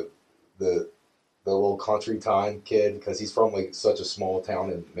the little country time kid because he's from such a small town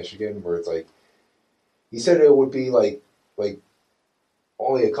in Michigan where it's he said it would be like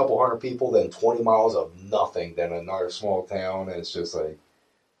only a couple hundred people, then 20 miles of nothing, then another small town, and it's just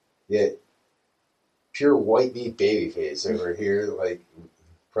pure white meat babyface over here,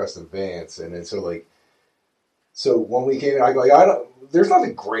 Preston Vance, and then so when we came in, I go, there's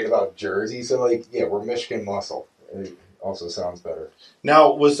nothing great about Jersey, so we're Michigan Muscle. It also sounds better.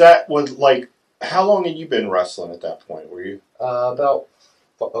 Now, how long had you been wrestling at that point? Were you about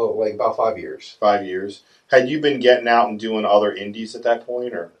 5 years. 5 years? Had you been getting out and doing other indies at that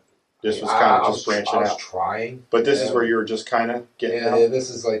point, or this was kind of just branching out? I was trying, but this is where you were just kind of getting out. Yeah, this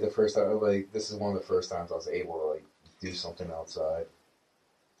is the first time. This is one of the first times I was able to do something outside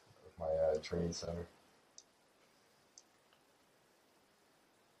of my training center.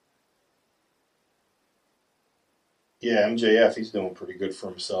 Yeah, MJF, he's doing pretty good for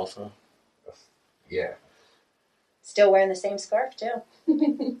himself, huh? Yeah. Still wearing the same scarf, too.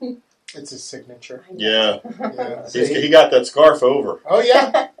 It's his signature. Yeah. Yeah. He got that scarf over. Oh,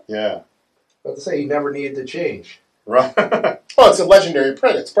 yeah. Yeah. But to say he never needed to change. Right. Oh, it's a legendary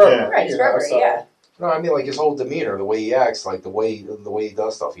print. It's perfect. Yeah. Right, it's rubbery, yeah. No, I mean his whole demeanor, the way he acts, the way he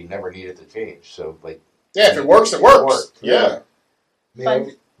does stuff, he never needed to change. So Yeah, if it works, it works. Yeah.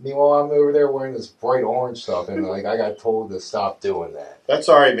 Meanwhile, I'm over there wearing this bright orange stuff, and I got told to stop doing that. That's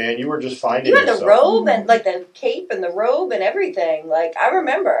all right, man. You were just finding You had yourself. the robe and the cape and the robe and everything. I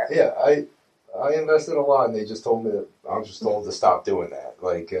remember. Yeah, I invested a lot, and they just told me I was just told to stop doing that.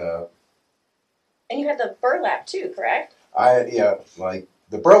 And you had the burlap too, correct? The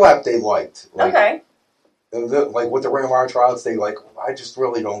burlap they liked. Okay. With the Ring of Honor tryouts, they I just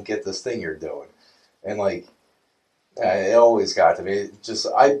really don't get this thing you're doing, and it always got to me. It just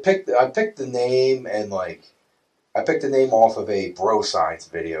I picked the name and I picked the name off of a Bro Science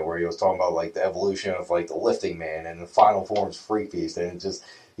video where he was talking about the evolution of the lifting man and the final form's Freak Feast, and it just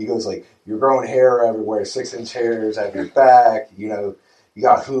he goes you're growing hair everywhere, 6-inch hairs at your back, you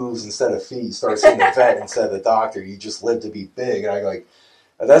got hooves instead of feet, you start seeing the vet instead of the doctor, you just live to be big, and I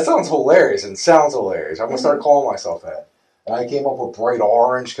that sounds hilarious and sounds hilarious. I'm gonna start calling myself that. And I came up with bright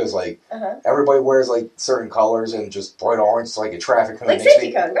orange because everybody wears certain colors, and just bright orange is a traffic cone.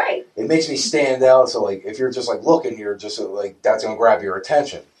 Safety cone, right? It makes me stand out. So if you're just looking, you're just that's gonna grab your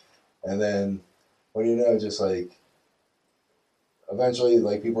attention. And then what do you know? Just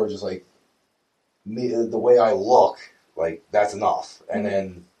eventually people are just me, the way I look, that's enough. And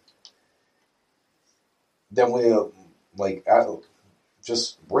then we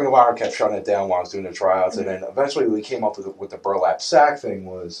just Ring of Honor kept shutting it down while I was doing the tryouts, and then eventually we came up with the burlap sack thing.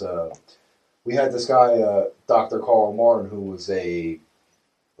 Was we had this guy, Dr. Carl Martin, who was a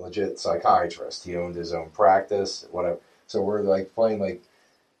legit psychiatrist. He owned his own practice, whatever. So we're playing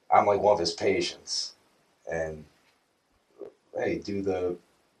I'm one of his patients, and hey, do the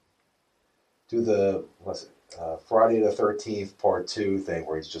Friday the 13th Part 2 thing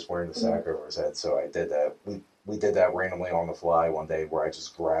where he's just wearing the sack over his head. So I did that. We did that randomly on the fly one day where I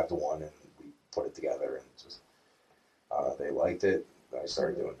just grabbed one and we put it together and just They liked it. I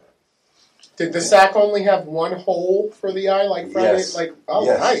started doing that. Did the sack only have one hole for the eye, like Friday? Yes. Like, oh,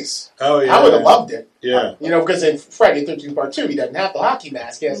 Yes. nice. Oh yeah, I would have loved it. Yeah, You know, because in Friday 13th Part 2, he doesn't have the hockey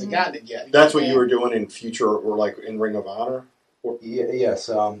mask. He hasn't gotten it yet. that's what you were doing in Future, or like in Ring of Honor. Yes.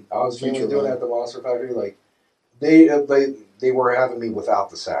 I was mainly Future doing Run. that at the Monster Factory. Like they were having me without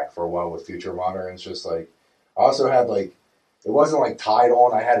the sack for a while with Future Honor, and it's just like I also had like it wasn't like tied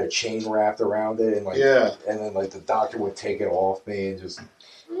on. I had a chain wrapped around it, and like and then like the doctor would take it off me and just.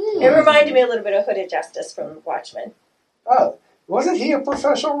 It reminded me a little bit of Hooded Justice from Watchmen. Oh, wasn't he a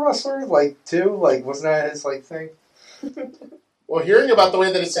professional wrestler? Like too? Like wasn't that his like thing? Well, hearing about the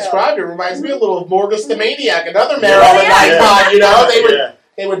way that it's So- described, it reminds me a little of Morgus the Maniac, another Maryland Yeah. icon. You know, Yeah.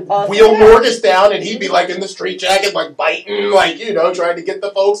 they would Awesome. wheel Morgus down, and he'd be like in the straight jacket, like biting, like trying to get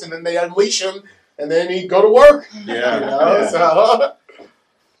the folks, and then they unleash him, and then he'd go to work. Yeah. You know, Yeah. so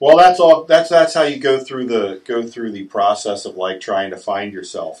Well, that's all. That's how you go through the process of like trying to find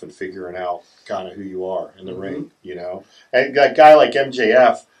yourself and figuring out kind of who you are in the ring. You know, and a guy like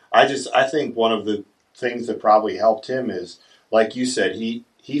MJF, I think one of the things that probably helped him is, like you said, he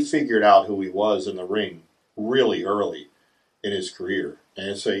figured out who he was in the ring really early in his career,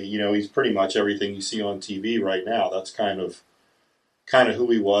 and so he's pretty much everything you see on TV right now. That's kind of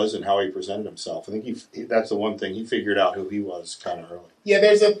who he was and how he presented himself. I think that's the one thing he figured out who he was kind of early. yeah,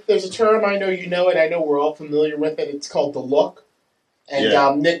 there's a term, I know you know it. I know we're all familiar with it. It's called the look. And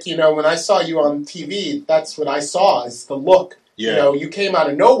Yeah. Nick, when I saw you on TV, that's what I saw is the look. Yeah. You came out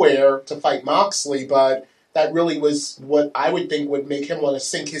of nowhere to fight Moxley, but that really was what I would think would make him want to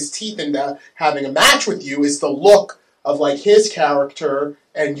sink his teeth into having a match with you is the look of like his character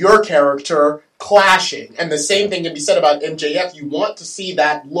and your character clashing. And the same thing can be said about MJF. You want to see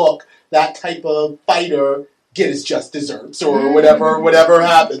that look, that type of fighter get his just desserts or whatever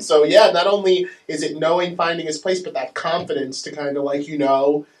happens. So yeah, not only is it finding his place, but that confidence to kind of like,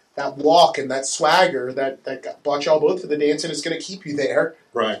 that walk and that swagger that brought y'all both to the dance and is going to keep you there.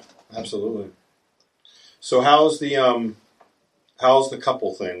 Right. Absolutely. So how's the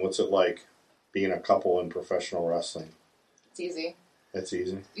couple thing? What's it like being a couple in professional wrestling? It's easy. That's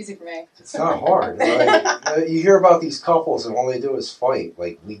easy. Easy for me. It's not hard. Like, you hear about these couples and all they do is fight.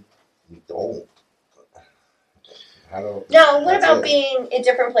 Like we don't. Now, what that's about it. being in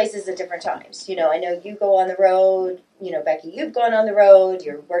different places at different times? I know you go on the road. Becky, you've gone on the road.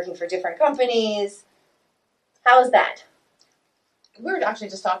 You're working for different companies. How's that? We were actually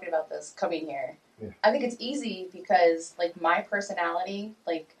just talking about this coming here. Yeah. I think it's easy because, like, my personality,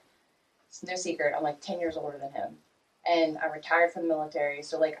 like, it's no secret, I'm, like, 10 years older than him. And I retired from the military,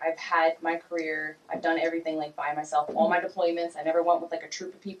 so, like, I've had my career, I've done everything, like, by myself. All my deployments, I never went with, like, a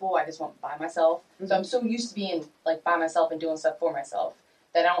troop of people, I just went by myself. Mm-hmm. So I'm so used to being, like, by myself and doing stuff for myself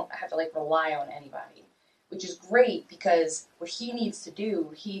that I don't have to, like, rely on anybody. Which is great because what he needs to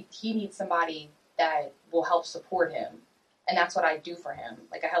do, he needs somebody that will help support him. And that's what I do for him.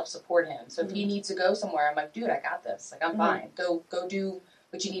 Like, I help support him. So if he needs to go somewhere, I'm like, dude, I got this. Like, I'm fine. Go do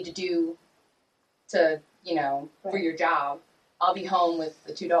what you need to do to, for your job. I'll be home with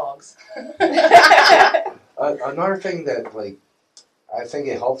the 2 dogs. Another thing that, like, I think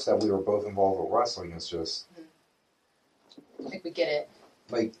it helps that we were both involved with wrestling is just, I think we get it.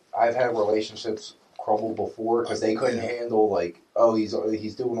 like, I've had relationships crumble before because they couldn't handle, like, oh, he's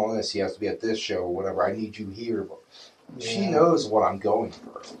doing all this, he has to be at this show or whatever, I need you here. But she knows what I'm going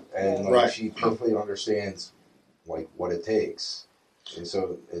through, and, like, Right. she perfectly understands, like, what it takes. And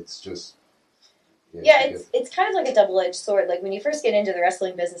so it's just... Yeah, it's kind of like a double-edged sword. Like, when you first get into the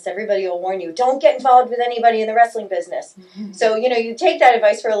wrestling business, everybody will warn you, don't get involved with anybody in the wrestling business. So, you take that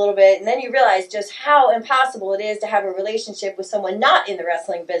advice for a little bit, and then you realize just how impossible it is to have a relationship with someone not in the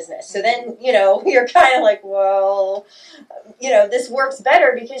wrestling business. So then, you're kind of like, well, this works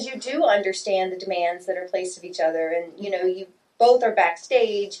better because you do understand the demands that are placed of each other, and, you both are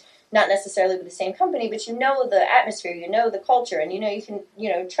backstage, not necessarily with the same company, but the atmosphere, the culture, and you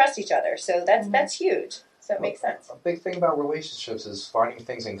can trust each other. So that's huge. So it makes sense. A big thing about relationships is finding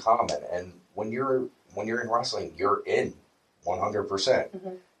things in common, and when you're in wrestling, you're in 100%. Mm-hmm.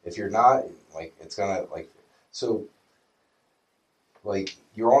 If you're not, like, it's gonna, like, so, like,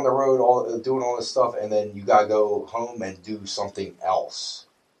 you're on the road doing all this stuff, and then you gotta go home and do something else.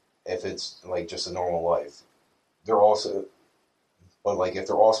 If it's like just a normal life, but, like, if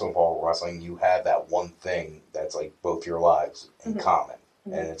they're also involved with wrestling, you have that one thing that's, like, both your lives in common,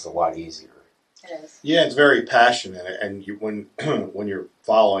 and it's a lot easier. It is. Yeah, it's very passionate, and when you're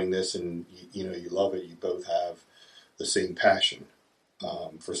following this and you love it, you both have the same passion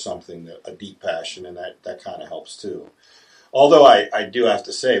for something, a deep passion, and that kind of helps too. Although I do have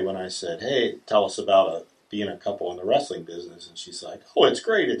to say, when I said, "Hey, tell us about being a couple in the wrestling business, and she's like, "Oh, it's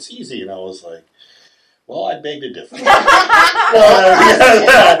great, it's easy," and I was like, "Well, I beg to differ."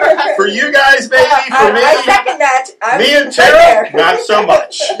 For you guys, maybe. For me, I second that. me and Tara, not so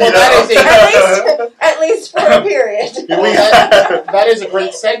much. Well, that is at least for a period. that is a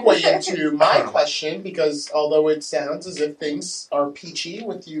great segue into my question, because although it sounds as if things are peachy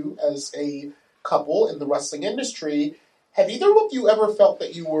with you as a couple in the wrestling industry, have either of you ever felt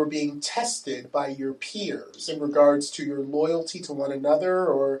that you were being tested by your peers in regards to your loyalty to one another,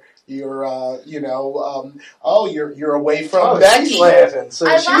 or your, you're away from Becky? She's laughing. So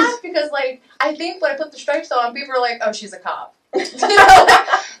I she's, laugh because, like, I think when I put the stripes on, people are like, "Oh, she's a cop." Because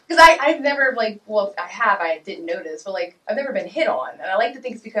I've never, like, well, if I have, I didn't notice, but, like, I've never been hit on, and I like to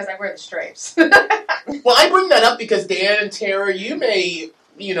think it's because I wear the stripes. Well, I bring that up because Dan and Tara, you may,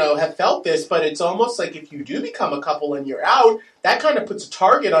 have felt this, but it's almost like if you do become a couple and you're out, that kind of puts a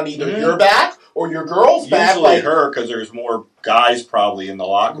target on either your back or your girl's back. Usually her, because there's more guys probably in the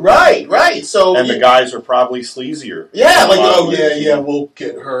locker room. Right. So and the guys are probably sleazier. Yeah, like, we'll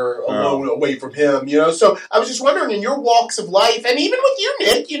get her alone away from him, So I was just wondering, in your walks of life, and even with you,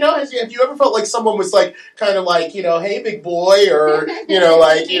 Nick, have you ever felt like someone was like, kind of like, hey, big boy, or,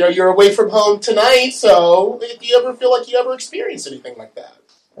 you're away from home tonight, so do you ever feel like you ever experienced anything like that?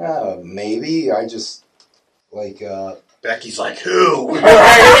 maybe. I just, like, Becky's like, who? I'll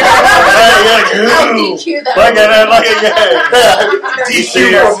DQ them. Look at it.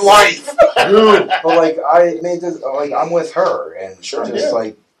 DQ from life. Who? But, like, I made this, like, I'm with her, and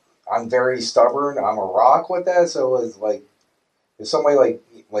like, I'm very stubborn. I'm a rock with that, so it's like, if somebody,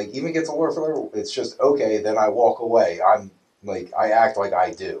 like even gets a word from her, it's just, okay, then I walk away. I act like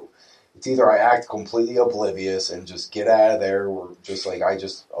I do. It's either I act completely oblivious and just get out of there, or just like I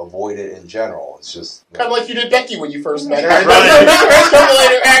just avoid it in general. It's just kind of like you did Becky when you first met her. Right. Couple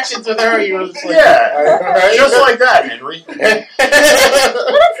interactions with her, you were just like, just like that, Henry. Well, that's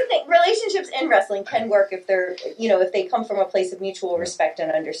the thing. Relationships in wrestling can work if they're, if they come from a place of mutual respect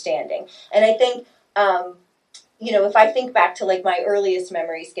and understanding. And I think, if I think back to like my earliest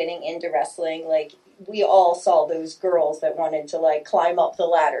memories getting into wrestling, like, we all saw those girls that wanted to, like, climb up the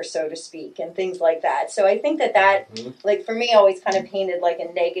ladder, so to speak, and things like that. So I think that, like, for me, always kind of painted, like,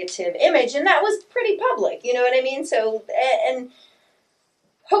 a negative image, and that was pretty public, you know what I mean? So, and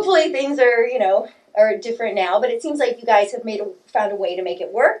hopefully things are, are different now, but it seems like you guys have found a way to make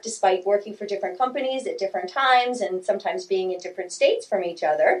it work, despite working for different companies at different times, and sometimes being in different states from each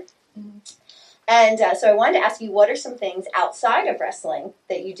other. Mm-hmm. And so I wanted to ask you, what are some things outside of wrestling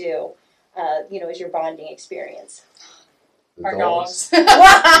that you do, as your bonding experience? Our dogs. Wait, no.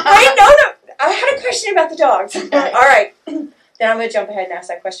 I had a question about the dogs. All right. Then I'm going to jump ahead and ask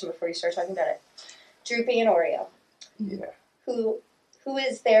that question before you start talking about it. Droopy and Oreo. Yeah. Who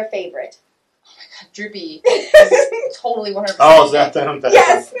is their favorite? Oh my God, Droopy is totally 100%. Oh, is that them?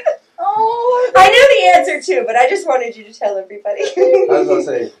 Yes. Oh, I knew the answer too, but I just wanted you to tell everybody. I was going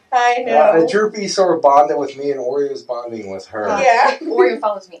to say, I know. Droopy sort of bonded with me, and Oreo's bonding with her. Yeah. Oreo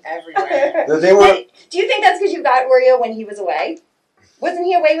follows me everywhere. They were. Do you think that's because you got Oreo when he was away? Wasn't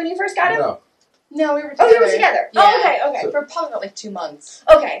he away when you first got him? No, we were together. Oh, you were together. Yeah. Oh, okay. For probably about like 2 months.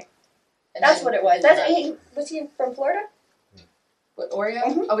 Okay. And That's what it was. Was he from Florida? What, Oreo?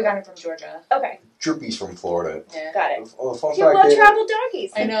 Mm-hmm. Oh, we got him from Georgia. Okay. Droopy's from Florida. Yeah. Got it. Fun You fact, love travel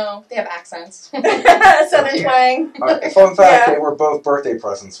doggies. I know. They have accents. Southern twang. Fun fact, they were both birthday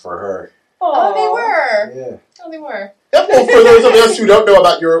presents for her. Oh, they were. Yeah. Oh, they were. Well, for those of us who don't know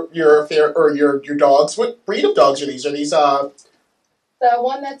about your affair or your dogs, what breed of dogs are these? Are these The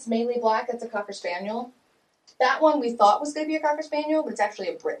one that's mainly black, that's a Cocker Spaniel. That one we thought was going to be a Cocker Spaniel, but it's actually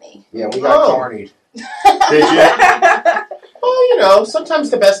a Brittany. Yeah, we got carnied. Did you? Well,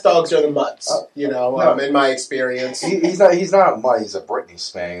 sometimes the best dogs are the mutts. In my experience, He's not a mutt. He's a Brittany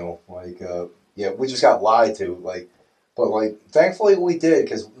Spaniel. We just got lied to. But thankfully we did,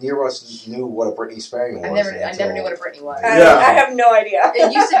 because neither of us knew what a Brittany Spaniel was. I never knew what a Brittany was. I have no idea.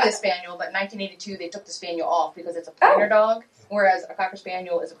 It used to be a Spaniel, but in 1982 they took the Spaniel off because it's a pointer dog, whereas a Cocker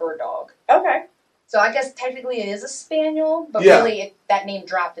Spaniel is a bird dog. Okay. So I guess technically it is a Spaniel, but really that name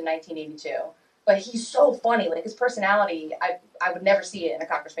dropped in 1982. But he's so funny. Like, his personality, I would never see it in a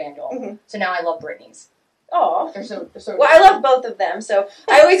Cocker Spaniel. Mm-hmm. So now I love Brittany's. Oh. They're so well, I love both of them, so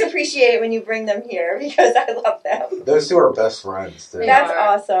I always appreciate it when you bring them here, because I love them. Those two are best friends, too. That's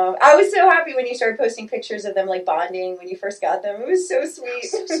awesome. I was so happy when you started posting pictures of them, like, bonding when you first got them. It was so sweet.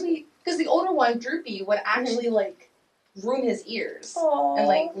 So sweet. Because the older one, Droopy, would actually, groom his ears and,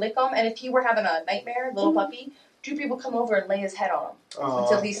 lick them. And if he were having a nightmare, little puppy, two people come over and lay his head on him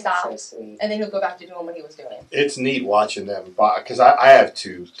until he So stops, sweet. and then he'll go back to doing what he was doing. It's neat watching them, because I have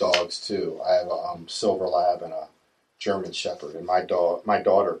two dogs too. I have a Silver Lab and a German Shepherd, and my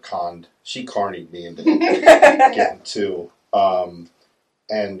daughter carnied me into getting two.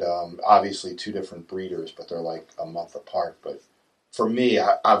 Obviously two different breeders, but they're like a month apart. But for me,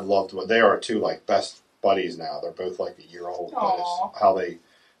 I've loved what they are two, like best buddies now. They're both like a year old. But it's how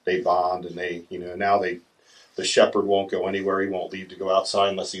they bond, and they, now the shepherd won't go anywhere. He won't leave to go outside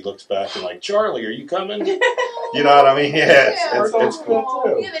unless he looks back and like, Charlie, are you coming? You know what I mean? Yeah, it's cool.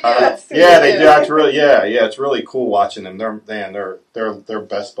 too. Yeah, They do. That's really, yeah. It's really cool watching them. They're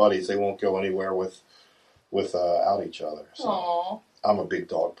best buddies. They won't go anywhere without each other. So Aww. I'm a big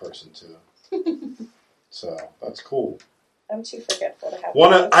dog person too. So that's cool. I'm too forgetful to have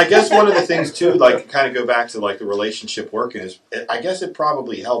I guess one of the things too, like kind of go back to like the relationship working is, I guess it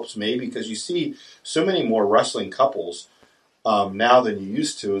probably helps maybe because you see so many more wrestling couples now than you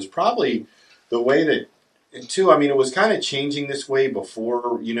used to. Is probably the way that too. I mean, it was kind of changing this way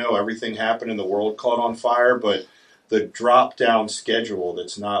before everything happened and the world caught on fire, but the drop down schedule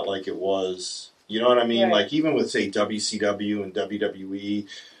that's not like it was. You know what I mean? Right. Like even with say WCW and WWE.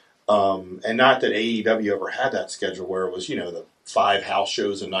 And not that AEW ever had that schedule where it was, the 5 house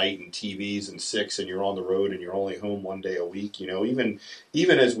shows a night and TVs and 6, and you're on the road and you're only home 1 day a week. Even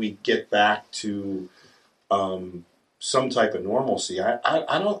as we get back to some type of normalcy,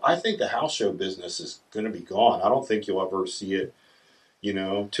 I think the house show business is going to be gone. I don't think you'll ever see it,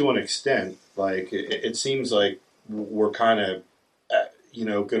 to an extent. Like it seems like we're kind of,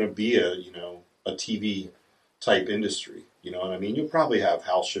 going to be a TV type industry. You know what I mean? You'll probably have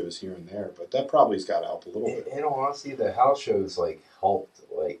house shows here and there, but that probably's got to help a little bit. In all honesty, the house shows helped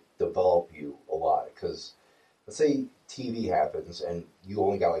develop you a lot because let's say TV happens and you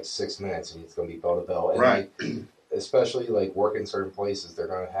only got 6 minutes and it's going to be bell to bell, and Right. Especially working certain places, they're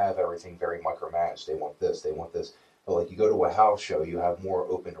going to have everything very micromanaged. They want this, they want this. But you go to a house show, you have more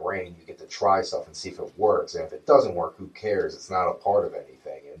open reign. You get to try stuff and see if it works, and if it doesn't work, who cares? It's not a part of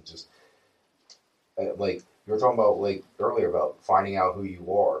anything, and just you were talking about earlier about finding out who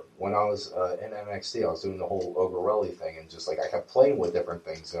you are. When I was in NXT, I was doing the whole Ogarelli thing, and just I kept playing with different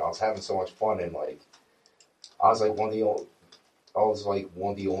things, and I was having so much fun. And I was one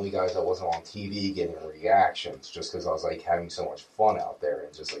of the only guys that wasn't on TV getting reactions, just because I was having so much fun out there,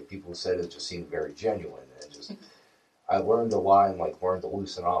 and just people said it just seemed very genuine, and just I learned a lot and learned to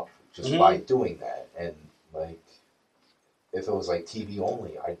loosen up just by doing that. And if it was TV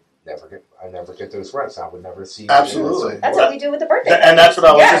only, I never get those reps. I would never see. Absolutely. That's what we do with the birthday. And that's what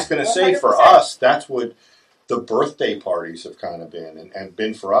I was Yeah, just going to say. For 100%. us, that's what the birthday parties have kind of been, and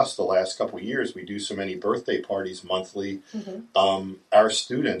been for us the last couple of years. We do so many birthday parties monthly. Mm-hmm. Our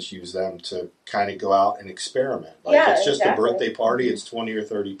students use them to kind of go out and experiment. Yeah, it's just exactly. a birthday party. It's 20 or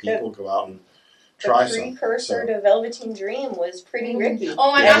 30 people. Go out and try The something. precursor to Velveteen Dream was Pretty Ricky.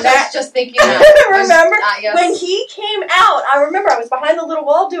 Oh my And gosh, I that- was just thinking that. Remember Yes. when he came out? I remember I was behind the little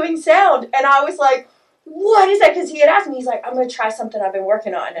wall doing sound, and I was like, "What is that?" Because he had asked me. He's like, "I'm going to try something I've been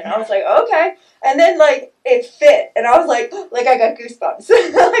working on," and I was like, "Okay." And then it fit, and I was like I got goosebumps.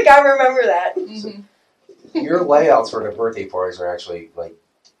 I remember that. Mhm. Your layouts for the birthday parties are actually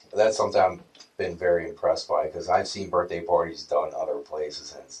that's something I've been very impressed by because I've seen birthday parties done other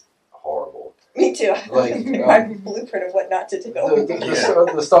places and it's horrible. Me too. My blueprint of what not to do.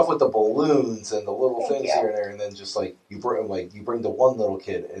 The stuff with the balloons and the little Thank things you. here and there, and then just you bring the one little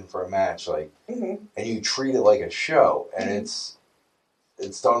kid in for a match, Mhm. and you treat it like a show, and it's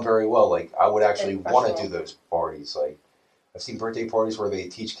done very well. I would actually Very want to professional. do those parties. I've seen birthday parties where they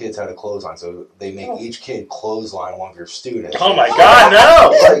teach kids how to clothesline, so they make each kid clothesline one of your students. Oh my God,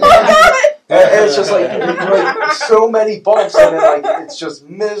 no! And it's just so many bumps, and then it's just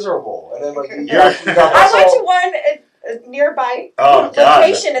miserable. And then you got I went to one at a nearby Oh, God.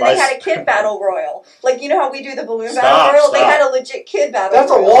 location, and they had a kid battle royal. You know how we do the balloon Stop, battle royal? They stop. had a legit kid battle That's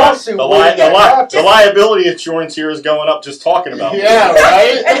a royal. lawsuit. The liability insurance here is going up just talking about it. Yeah,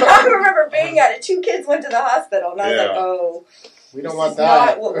 right? And I remember being at it. 2 kids went to the hospital, and I was like, Yeah. "Oh, We don't this want is that.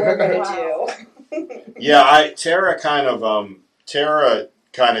 not what we're going to Wow. do." Yeah, Tara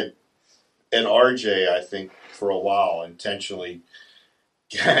and RJ, I think, for a while intentionally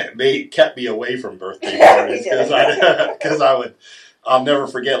kept me away from birthday parties because I'll never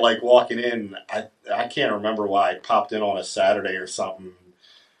forget walking in. I can't remember why I popped in on a Saturday or something.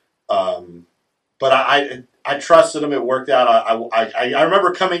 But I trusted him. It worked out. I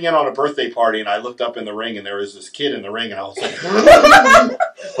remember coming in on a birthday party, and I looked up in the ring, and there was this kid in the ring, and I was like,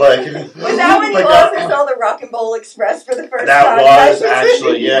 was that when you also saw the Rock and Roll Express for the first time? That was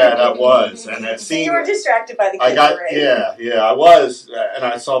actually, that was. And that scene, you were distracted by the kid in the ring. Yeah, I was, and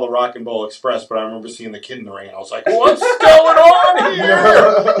I saw the Rock and Roll Express, but I remember seeing the kid in the ring, and I was like, what's going on here?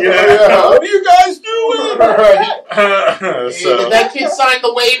 What are you guys doing? Did that kid sign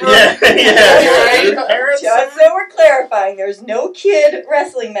the waiver? Just so we're clarifying, there's no kid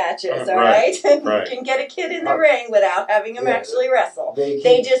wrestling matches, all right? You can get a kid in the ring without having him actually wrestle.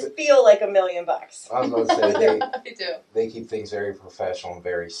 They just feel like $1 million. I was going to say, They do. they keep things very professional and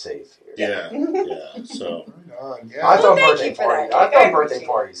very safe here. So. I've done birthday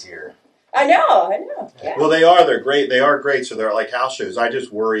parties here. I know. Yeah. Well, they are. They're great. They are great. So they're like house shows. I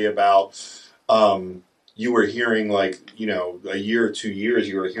just worry about, you were hearing like, a year or 2 years,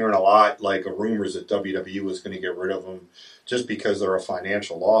 you were hearing a lot like rumors that WWE was going to get rid of them just because they're a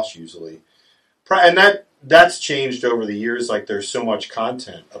financial loss usually. And that's changed over the years. Like there's so much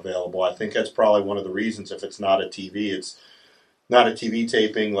content available. I think that's probably one of the reasons. If it's not a TV, it's not a TV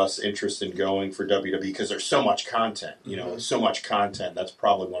taping, less interest in going for WWE because there's so much content. So much content. That's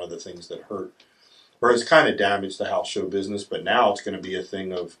probably one of the things that hurt. Or it's kind of damaged the house show business. But now it's going to be a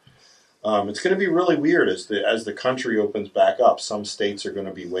thing of, it's going to be really weird as the country opens back up. Some states are going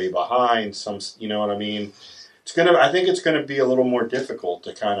to be way behind. Some, you know what I mean? I think it's going to be a little more difficult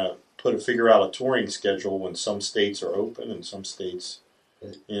to kind of figure out a touring schedule when some states are open and some states,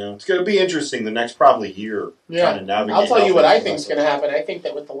 it's going to be interesting the next probably year. Trying to navigate. I'll tell you what I think is going to happen. I think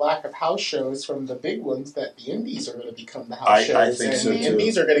that with the lack of house shows from the big ones, that the indies are going to become the house shows. I think so the too.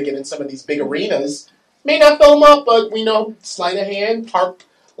 Indies are going to get in some of these big arenas. May not fill them up, but we know, sleight of hand, tarp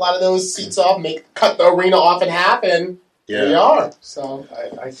a lot of those seats off, cut the arena off in half, and here we are. So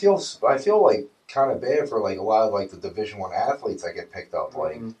I feel like kind of bad for like a lot of like the Division I athletes that get picked up.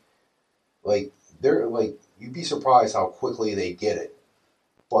 Like they're like, you'd be surprised how quickly they get it,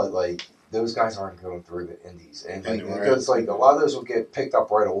 but like those guys aren't going through the indies, and like because like a lot of those will get picked up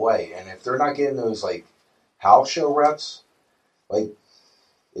right away, and if they're not getting those like house show reps, like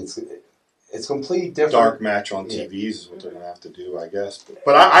it's completely different. Dark match on TVs is what they're going to have to do, I guess.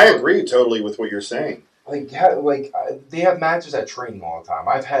 But I agree totally with what you're saying. They have matches at training all the time.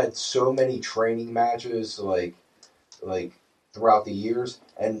 I've had so many training matches like throughout the years,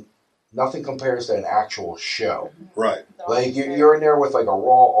 and nothing compares to an actual show. Right. Like you're in there with like a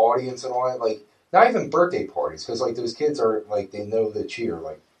raw audience and all that. Like not even birthday parties because like those kids are like they know the cheer.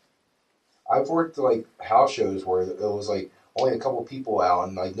 Like I've worked like house shows where it was like only a couple people out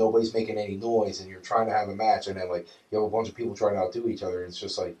and like nobody's making any noise and you're trying to have a match and then like you have a bunch of people trying to outdo each other and it's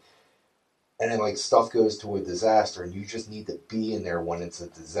just like, and then like stuff goes to a disaster and you just need to be in there when it's a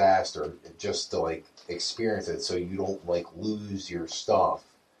disaster just to like experience it so you don't like lose your stuff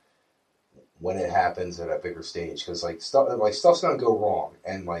when it happens at a bigger stage because like stuff's gonna go wrong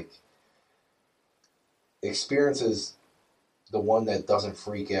and like experience is the one that doesn't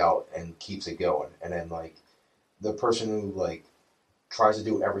freak out and keeps it going, and then like the person who like tries to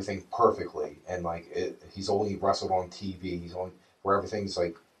do everything perfectly and like he's only wrestled on TV, he's only where everything's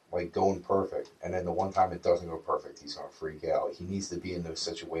like going perfect, and then the one time it doesn't go perfect, he's gonna freak out. He needs to be in those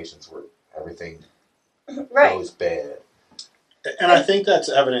situations where everything goes bad. And I think that's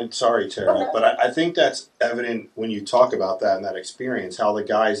evident, sorry, Tara, but I think that's evident when you talk about that and that experience, how the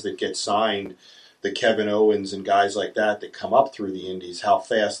guys that get signed, the Kevin Owens and guys like that come up through the indies, how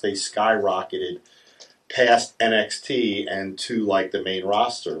fast they skyrocketed past NXT and to like the main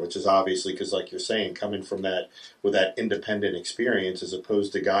roster, which is obviously because like you're saying, coming from that with that independent experience as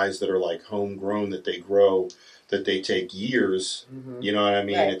opposed to guys that are like homegrown, that they grow, that they take years, you know what I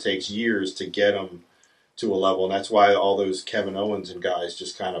mean? Right. It takes years to get them to a level, and that's why all those Kevin Owens and guys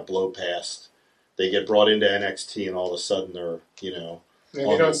just kind of blow past. They get brought into NXT, and all of a sudden they're,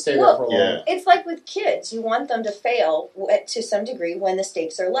 they don't stay there for long. Yeah. It's like with kids. You want them to fail to some degree when the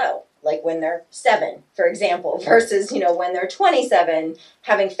stakes are low. Like when they're 7, for example, versus, when they're 27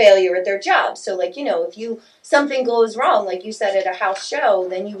 having failure at their job. So, like, if something goes wrong, like you said at a house show,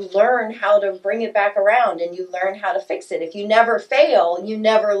 then you learn how to bring it back around and you learn how to fix it. If you never fail, you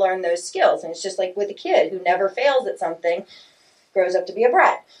never learn those skills. And it's just like with a kid who never fails at something, grows up to be a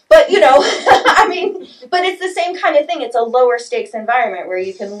brat. But, I mean, but it's the same kind of thing. It's a lower stakes environment where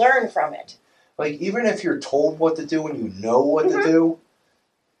you can learn from it. Like, even if you're told what to do and you know what to do,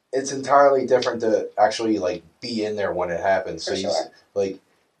 it's entirely different to actually like be in there when it happens. So like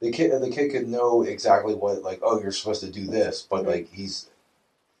the kid could know exactly what like, oh, you're supposed to do this, but like he's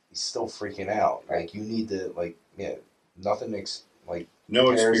still freaking out. Like you need to like nothing like No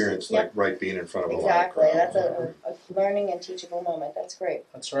cares experience Yep. like being in front of Exactly. a lot of That's crowd. a learning and teachable moment. That's great.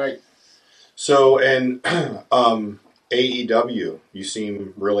 That's right. So, and AEW, you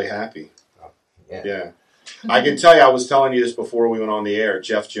seem really happy. yeah. Yeah. I can tell you, I was telling you this before we went on the air,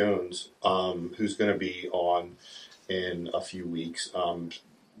 Jeff Jones, who's going to be on in a few weeks,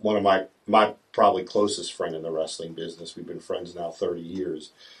 one of my probably closest friend in the wrestling business. We've been friends now 30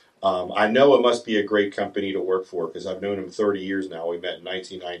 years. I know it must be a great company to work for because I've known him 30 years now. We met in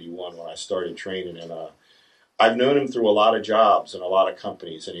 1991 when I started training, and I've known him through a lot of jobs and a lot of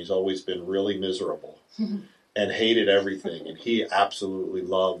companies, and he's always been really miserable and hated everything, and he absolutely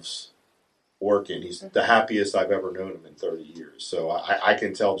loves working. He's the happiest I've ever known him in 30 years. So I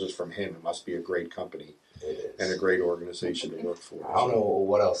can tell just from him it must be a great company It is. and a great organization to work for. I don't know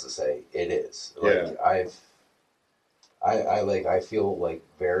what else to say. It is. Like, Yeah. I feel like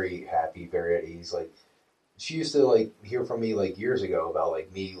very happy, very at ease. Like, she used to like hear from me like years ago about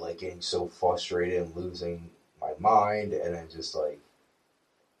like me like getting so frustrated and losing my mind, and then just like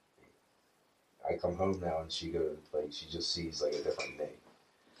I come home now and she goes like she just sees like a different me.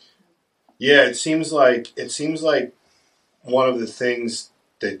 Yeah, it seems like one of the things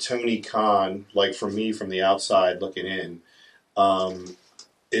that Tony Khan, like for me from the outside looking in,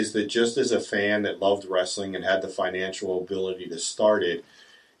 is that just as a fan that loved wrestling and had the financial ability to start it,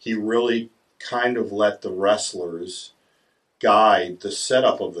 he really kind of let the wrestlers guide the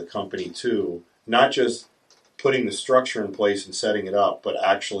setup of the company too, not just putting the structure in place and setting it up, but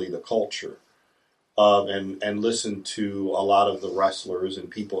actually the culture. And listen to a lot of the wrestlers and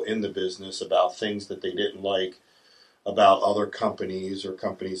people in the business about things that they didn't like about other companies or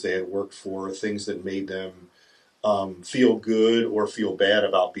companies they had worked for, things that made them feel good or feel bad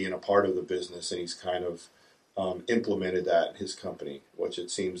about being a part of the business. And he's kind of implemented that in his company, which it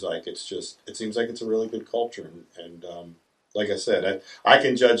seems like it's a really good culture. And like I said, I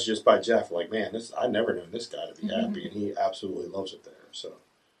can judge just by Jeff. Like, man, I've never known this guy to be happy, and he absolutely loves it there. So.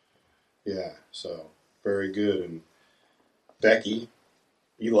 Yeah, so very good. And Becky,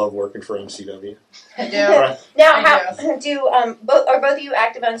 you love working for MCW. I do. Now, I how do both of you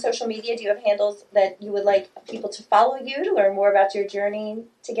active on social media? Do you have handles that you would like people to follow you to learn more about your journey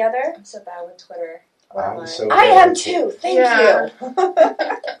together? I'm so bad with Twitter. I'm so I bad am at too. Thank Yeah. you.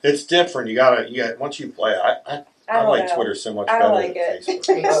 It's different. You got once you play, I don't like know. Twitter so much I better don't like than it.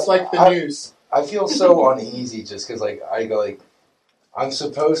 Facebook. It's like the news. I feel so uneasy just because like I go like I'm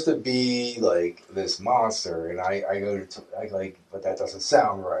supposed to be like this monster, and I go to I like, but that doesn't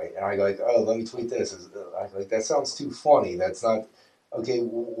sound right, and I go like, oh, let me tweet this. I like that sounds too funny. That's not okay.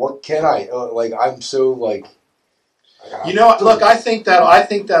 What can I like? I'm so like. You know, look, I think that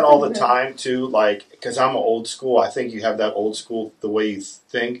all the time too. Like, because I'm old school, I think you have that old school the way you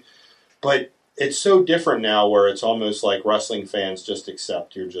think, but it's so different now where it's almost like wrestling fans just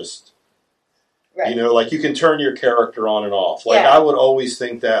accept you're just. Right. You know, like you can turn your character on and off. Like Yeah. I would always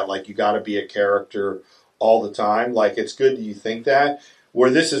think that, like you got to be a character all the time. Like it's good that you think that. Where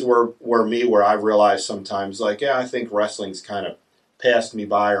this is where I realize sometimes, like, yeah, I think wrestling's kind of passed me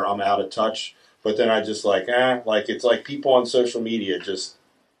by or I'm out of touch. But then I just like it's like people on social media just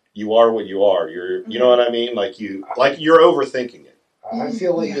you are what you are. You know what I mean? Like you're overthinking it. I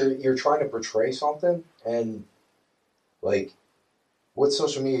feel like you're trying to portray something, and like. With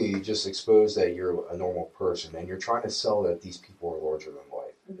social media, you just expose that you're a normal person, and you're trying to sell that these people are larger than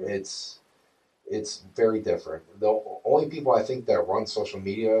life. Mhm. It's very different. The only people I think that run social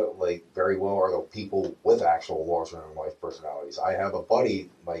media like very well are the people with actual larger than life personalities. I have a buddy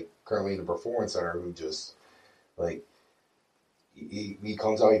like currently in the performance center who just like he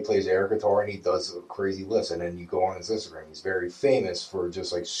comes out, he plays air guitar, and he does crazy lifts. And then you go on his Instagram, he's very famous for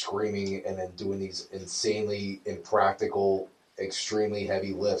just like screaming and then doing these insanely impractical, extremely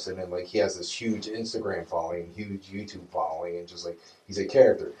heavy lifts. And then like he has this huge Instagram following, huge YouTube following, and just like he's a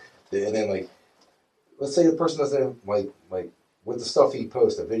character. And then like let's say the person doesn't like with the stuff he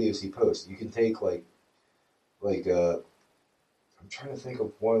posts, the videos he posts, you can take like I'm trying to think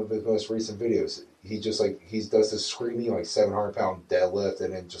of one of his most recent videos. He just like he does this screaming like 700-pound deadlift,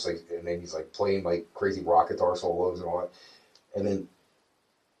 and then he's like playing like crazy rock guitar solos and all that. And then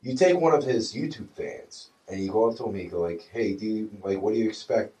you take one of his YouTube fans and you go up to him and you go like, "Hey, what do you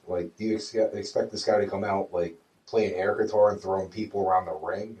expect? Like, do you expect this guy to come out like playing air guitar and throwing people around the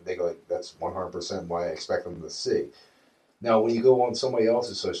ring?" And they go like, "That's 100% what I expect them to see." Now, when you go on somebody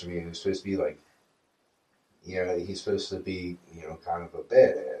else's social media who's supposed to be like, you know, he's supposed to be, you know, kind of a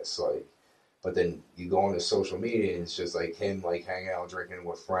badass, like, but then you go on his social media and it's just like him, like, hanging out, drinking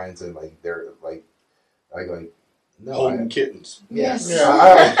with friends, and like, they're like, I go, like, No, holding kittens. Yes.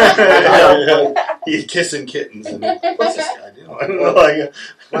 Yeah. He's kissing kittens. And what's this guy doing?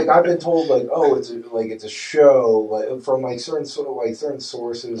 Like I've been told, like, oh, it's a show, like from like certain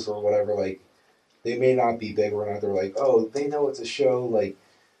sources or whatever. Like they may not be big or not. They're like, oh, they know it's a show. Like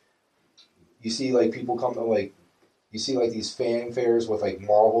you see, like people come to like. You see, like, these fanfares with, like,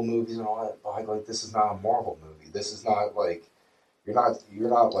 Marvel movies and all that. Like, this is not a Marvel movie. This is not, like, you're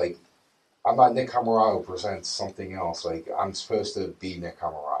not, like, I'm not Nick Camarado presents something else. Like, I'm supposed to be Nick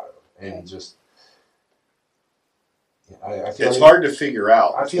Camarado. And just, I feel it's like, hard to figure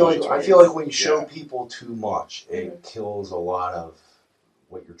out. I feel like when you show people too much, it kills a lot of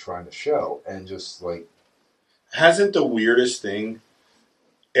what you're trying to show. And just, like... Hasn't the weirdest thing...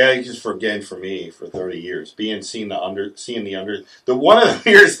 Yeah, just for me for 30 years, one of the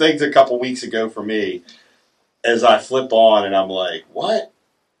weirdest things a couple weeks ago for me, as I flip on and I'm like, what?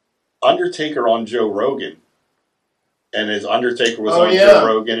 Undertaker on Joe Rogan, and his Undertaker was on Joe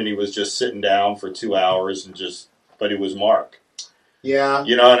Rogan, and he was just sitting down for 2 hours but he was Mark. Yeah,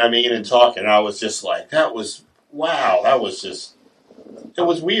 you know what I mean, and talking. And I was just like, that was it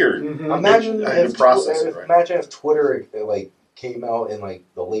was weird. Mm-hmm. Imagine imagine if Twitter like came out in like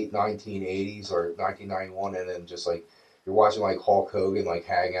the late 1980s or 1991, and then just like you're watching like Hulk Hogan like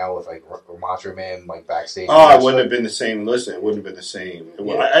hang out with like Macho Man like backstage. Oh, it wouldn't have been the same. Listen, it wouldn't have been the same.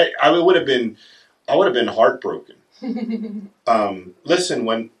 I would have been heartbroken. Listen,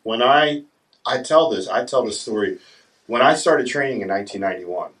 when I tell this story. When I started training in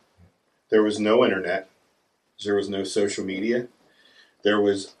 1991, there was no internet. There was no social media.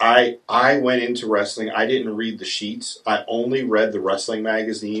 I went into wrestling. I didn't read the sheets. I only read the wrestling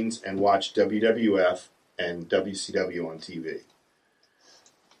magazines and watched WWF and WCW on TV.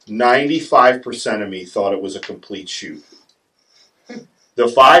 95% of me thought it was a complete shoot. The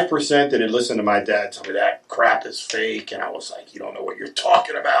 5% that had listened to my dad tell me that crap is fake, and I was like, you don't know what you're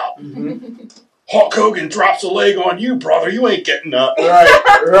talking about. Mm-hmm. Hulk Hogan drops a leg on you, brother. You ain't getting up.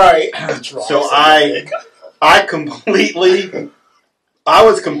 Right. So I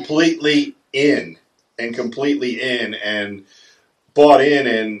was completely in and bought in.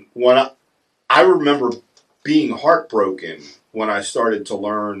 And when I remember being heartbroken when I started to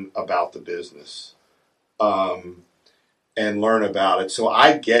learn about the business, and learn about it. So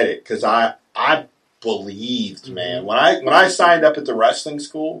I get it, because I believed, man. When I signed up at the wrestling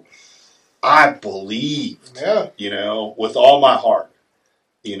school, I believed, with all my heart,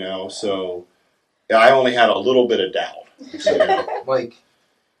 so I only had a little bit of doubt. Like,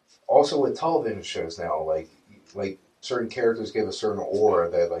 also with television shows now, like certain characters give a certain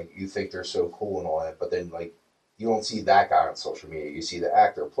aura that, like, you think they're so cool and all that, but then, like, you don't see that guy on social media. You see the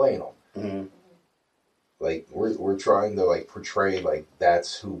actor playing them. Mm-hmm. Like, we're trying to, like, portray, like,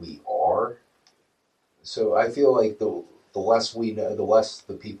 that's who we are. So I feel like the less we know, the less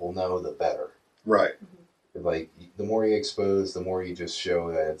the people know, the better. Right. Like, the more you expose, the more you just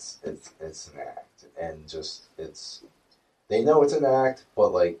show that it's an act. And just, they know it's an act,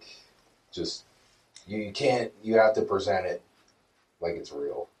 but, like, just, you have to present it like it's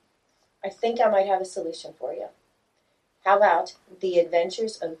real. I think I might have a solution for you. How about The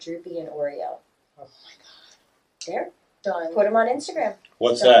Adventures of Droopy and Oreo? Oh my God. There. Done. Put them on Instagram.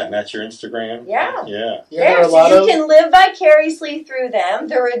 What's that? And that's your Instagram? Yeah. Yeah. There, so you can live vicariously through them.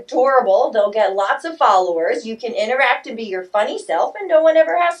 They're adorable. They'll get lots of followers. You can interact and be your funny self, and no one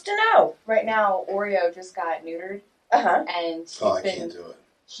ever has to know. Right now, Oreo just got neutered. Uh-huh. And I can't do it.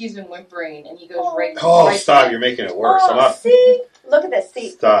 He's been whimpering, and he goes right. Oh, stop! You're making it worse. See, look at this. See,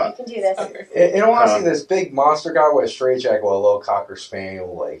 stop. You can do this. And honestly, this big monster guy with a straight jacket with a little cocker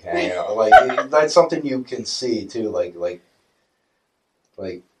spaniel, like hanging out, like that's something you can see too, like.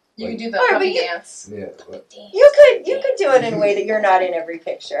 You can do the puppy dance. Yeah. You could do it in a way that you're not in every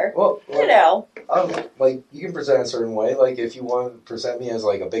picture. Well, Like, you can present a certain way. Like, if you want to present me as,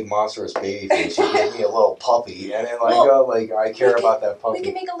 like, a big monstrous baby face, you give me a little puppy, and then, I care about that puppy. We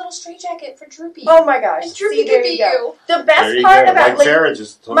can make a little straight jacket for Droopy. Oh, my gosh. And Droopy can be you. The best part about, like Sarah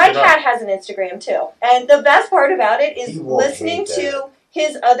just my cat has an Instagram, too. And the best part about it is listening to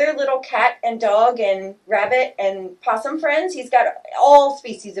his other little cat and dog and rabbit and possum friends. He's got all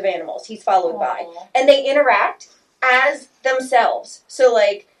species of animals he's followed by. And they interact as themselves. So,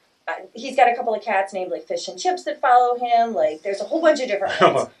 like, he's got a couple of cats named, like, Fish and Chips that follow him. Like, there's a whole bunch of different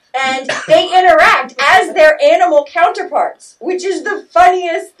ones. And they interact as their animal counterparts, which is the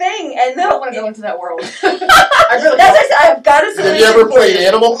funniest thing. And I don't want to go into that world. I've got a solution. Have you ever played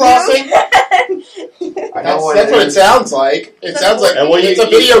Animal Crossing? That's what it sounds like. It sounds like it's a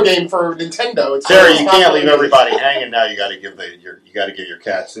video game for Nintendo. Sarah, you can't leave everybody hanging now. You got to give your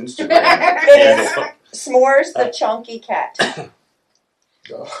cats Instagram. S'mores the chunky cat.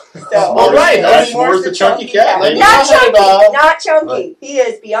 So, All right, S'mores the chunky cat. Let me Not go ahead, chunky, not chunky. He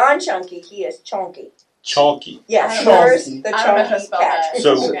is beyond chunky. He is chunky. Chonky. Yes, Chunky. S'mores the I don't know how to chunky spell cat. that.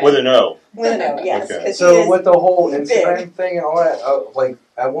 So Okay. with an O. With an O, yes. Okay. 'Cause he So is with the whole big. Instagram thing and all that, like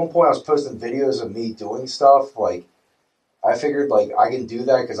at one point I was posting videos of me doing stuff. Like I figured like I can do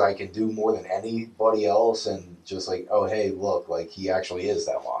that because I can do more than anybody else, and just like, oh hey, look, like he actually is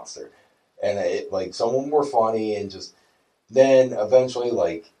that monster, and it like some of them were funny, and just then eventually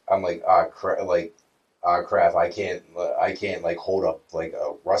like I'm like crap, I can't like hold up like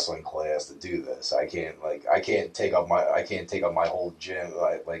a wrestling class to do this. I can't take up my whole gym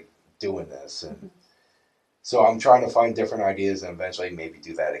like doing this, and so I'm trying to find different ideas and eventually maybe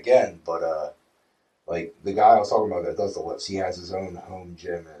do that again. But like the guy I was talking about that does the lifts, he has his own home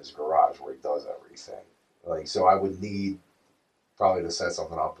gym in his garage where he does everything. Like so, I would need probably to set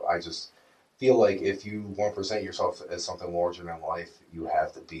something up. I just feel like if you want to present yourself as something larger than life, you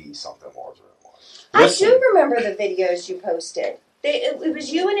have to be something larger than life. I Listen. do remember the videos you posted. It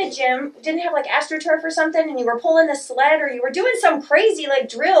was you in a gym, didn't have like AstroTurf or something, and you were pulling the sled, or you were doing some crazy like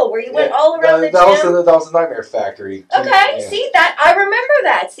drill where you went all around the gym. That was the Nightmare Factory. Okay, Yeah. see that I remember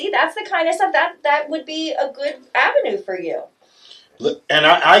that. See, that's the kind of stuff that would be a good avenue for you. And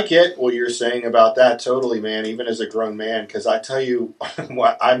I get what you're saying about that totally, man, even as a grown man, because I tell you,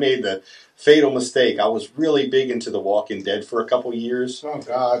 I made the fatal mistake. I was really big into The Walking Dead for a couple years. Oh,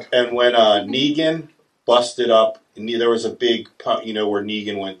 God. And when Negan busted up, there was a big, where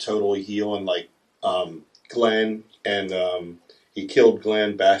Negan went totally heel and like Glenn, and he killed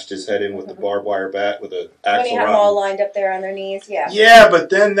Glenn, bashed his head in with the barbed wire bat with an When axle you have them rod. all lined up there on their knees, yeah. Yeah,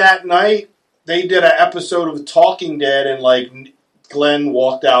 but then that night, they did an episode of Talking Dead, and like Glenn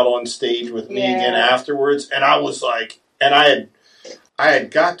walked out on stage with Negan afterwards, and I was like, and I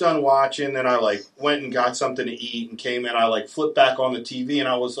had got done watching, then I like went and got something to eat and came in, I like flipped back on the TV, and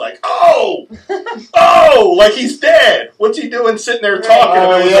I was like, oh, like he's dead. What's he doing sitting there talking?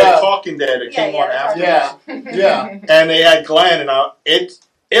 Oh, And it was yeah. like Talking Dead. It came on after. Yeah. Yeah. And they had Glenn, and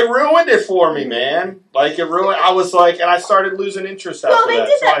it ruined it for me, man. Like it ruined. I was like, and I started losing interest after Well, they that.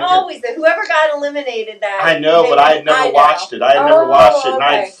 did So that I always. Whoever got eliminated, that I know, but I had never watched it. I had never watched it, and I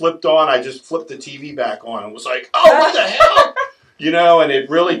okay. had flipped on. I just flipped the TV back on and was like, "Oh, what the hell?" And it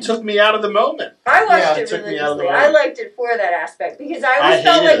really took me out of the moment. I watched Yeah, it it took me out of the religiously. I moment. liked it for that aspect because I I always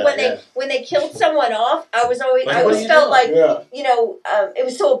felt hated like that, when they killed someone off, I Like, always what are you felt doing? like Yeah. it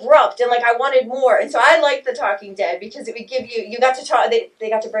was so abrupt and like I wanted more, and so I liked the Talking Dead because it would give you got to talk. They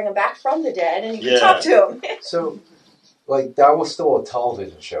got to bring them back from the dead, and you could Yeah. talk to them. So, like, that was still a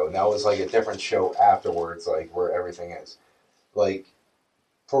television show, and that was, like, a different show afterwards, like, where everything is. Like,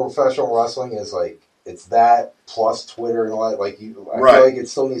 professional wrestling is, like, it's that plus Twitter and all that. Like, I Right. feel like it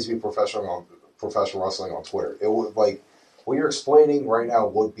still needs to be professional wrestling on Twitter. It would, like, what you're explaining right now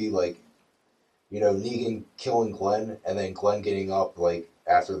would be, like, Negan killing Glenn, and then Glenn getting up, like,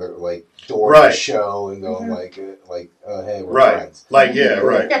 after the, like, door of the Right. show and going, Mm-hmm. hey, we're Right. friends. Like, yeah,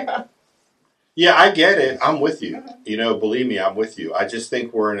 right. Yeah, I get it. I'm with you. Believe me, I'm with you. I just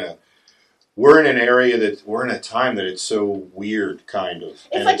think we're in an area that we're in a time that it's so weird, kind of. It's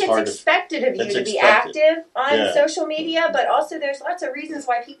and like hard it's expected of you it's to be expected. active on Yeah. social media, but also there's lots of reasons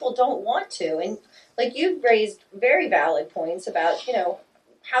why people don't want to. And like you've raised very valid points about,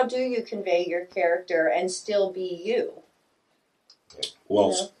 how do you convey your character and still be you?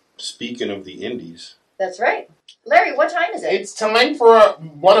 Well, Yeah. speaking of the indies, That's right. Larry, what time is it? It's time for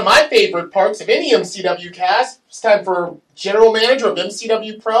one of my favorite parts of any MCW cast. It's time for General Manager of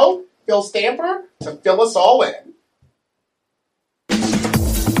MCW Pro, Phil Stamper, to fill us all in.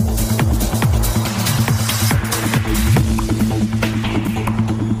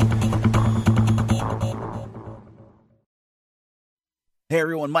 Hey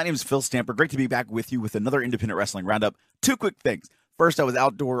everyone, my name is Phil Stamper. Great to be back with you with another Independent Wrestling Roundup. Two quick things. First, I was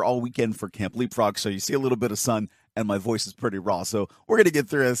outdoor all weekend for Camp Leapfrog, so you see a little bit of sun, and my voice is pretty raw. So we're going to get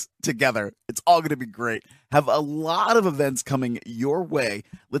through this together. It's all going to be great. Have a lot of events coming your way.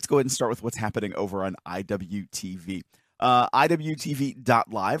 Let's go ahead and start with what's happening over on IWTV.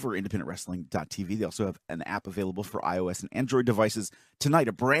 IWTV.live or independentwrestling.tv. They also have an app available for iOS and Android devices. Tonight,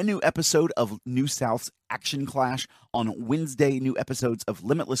 a brand new episode of New South's Action Clash. On Wednesday, new episodes of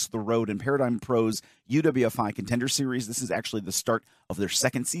Limitless The Road and Paradigm Pro's UWFI Contender Series. This is actually the start of their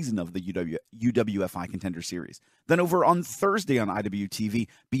second season of the UWFI Contender Series. Then over on Thursday on IWTV,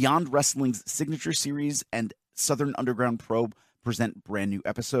 Beyond Wrestling's Signature Series and Southern Underground Pro present brand new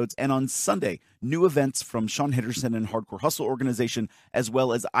episodes. And on Sunday, new events from Sean Henderson and Hardcore Hustle organization, as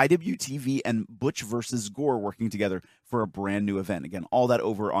well as IWTV and Butch vs. Gore working together for a brand new event. Again, all that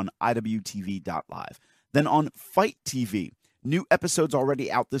over on IWTV.live. Then on Fight TV, new episodes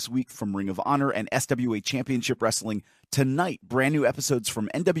already out this week from Ring of Honor and SWA Championship Wrestling. Tonight, brand new episodes from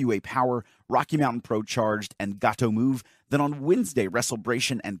NWA Power, Rocky Mountain Pro Charged, and Gato Move. Then on Wednesday,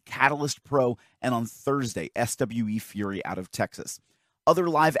 WrestleBration and Catalyst Pro. And on Thursday, SWE Fury out of Texas. Other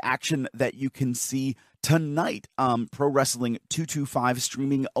live action that you can see tonight, Pro Wrestling 225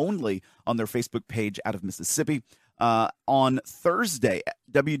 streaming only on their Facebook page out of Mississippi. On Thursday,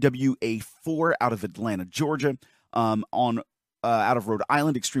 WWA 4 out of Atlanta, Georgia. Out of Rhode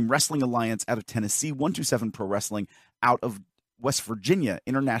Island, Extreme Wrestling Alliance out of Tennessee, 127 Pro Wrestling out of West Virginia,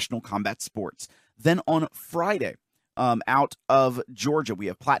 International Combat Sports. Then on Friday, out of Georgia, we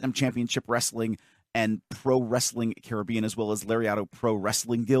have Platinum Championship Wrestling and Pro Wrestling Caribbean, as well as Lariato Pro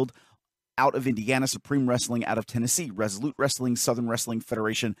Wrestling Guild. Out of Indiana, Supreme Wrestling out of Tennessee, Resolute Wrestling, Southern Wrestling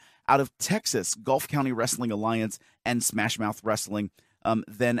Federation out of Texas, Gulf County Wrestling Alliance, and Smash Mouth Wrestling.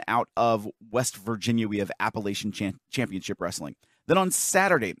 Then out of West Virginia, we have Appalachian Championship Wrestling. Then on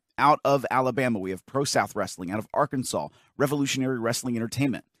Saturday, out of Alabama, we have Pro South Wrestling. Out of Arkansas, Revolutionary Wrestling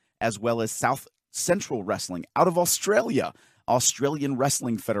Entertainment, as well as South Central Wrestling. Out of Australia, Australian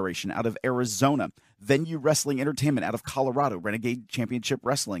Wrestling Federation. Out of Arizona, Venue Wrestling Entertainment. Out of Colorado, Renegade Championship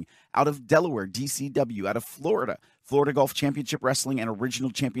Wrestling. Out of Delaware, DCW. Out of Florida, Florida Golf Championship Wrestling and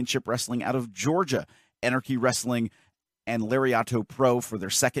Original Championship Wrestling. Out of Georgia, Anarchy Wrestling and Lariato Pro for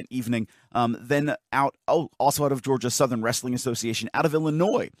their second evening. Then also out of Georgia, Southern Wrestling Association. Out of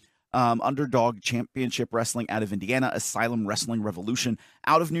Illinois, Underdog Championship Wrestling. Out of Indiana, Asylum Wrestling Revolution.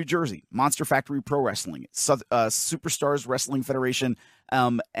 Out of New Jersey, Monster Factory Pro Wrestling, Superstars Wrestling Federation.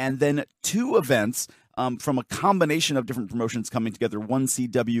 And then two events from a combination of different promotions coming together.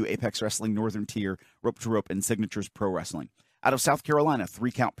 1CW, Apex Wrestling, Northern Tier, Rope to Rope, and Signatures Pro Wrestling. Out of South Carolina,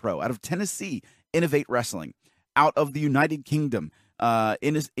 3 Count Pro. Out of Tennessee, Innovate Wrestling. Out of the United Kingdom,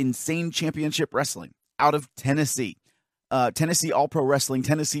 Insane Championship Wrestling. Out of Tennessee, Tennessee All Pro Wrestling,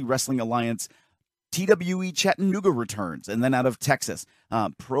 Tennessee Wrestling Alliance, TWE Chattanooga returns. And then out of Texas,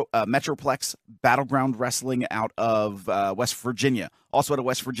 Metroplex Battleground Wrestling out of West Virginia. Also out of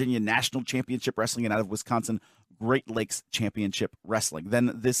West Virginia, National Championship Wrestling, and out of Wisconsin, Great Lakes Championship Wrestling.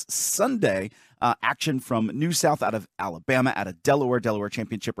 Then this Sunday, action from New South out of Alabama, out of Delaware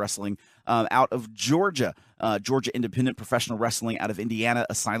Championship Wrestling, out of Georgia, Georgia Independent Professional Wrestling, out of Indiana,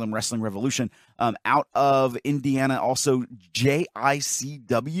 Asylum Wrestling Revolution, out of Indiana, also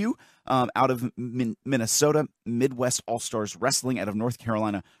JICW, out of Minnesota, Midwest All-Stars Wrestling, out of North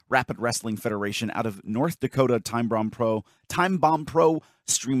Carolina, Rapid Wrestling Federation, out of North Dakota, Time Bomb Pro,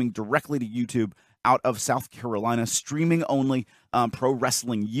 streaming directly to YouTube, out of South Carolina, streaming only, Pro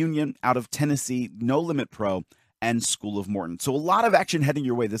Wrestling Union, out of Tennessee, No Limit Pro, and School of Morton. So a lot of action heading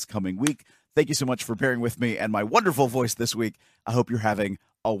your way this coming week. Thank you so much for bearing with me and my wonderful voice this week. I hope you're having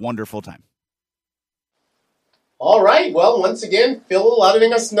a wonderful time. All right. Well, once again, Phil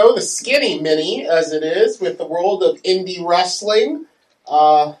letting us know the skinny mini, as it is, with the world of indie wrestling.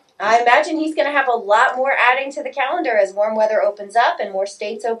 I imagine he's going to have a lot more adding to the calendar as warm weather opens up and more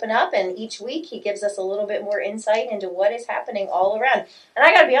states open up, and each week he gives us a little bit more insight into what is happening all around. And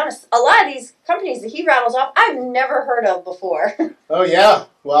I got to be honest, a lot of these companies that he rattles off, I've never heard of before. Oh, yeah.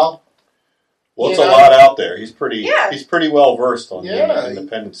 Well, it's a lot out there. He's pretty well versed on the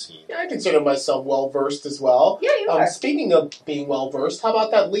independent scene. Yeah, I consider myself well versed as well. Yeah, you are. Speaking of being well versed, how about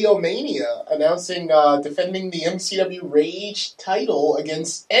that Leo Mania announcing defending the MCW Rage title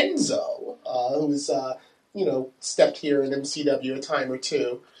against Enzo, who's stepped here in MCW a time or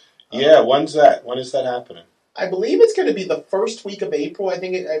two. Yeah, when's that? When is that happening? I believe it's going to be the first week of April.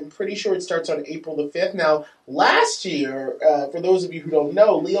 I'm pretty sure it starts on April the 5th. Now, last year, for those of you who don't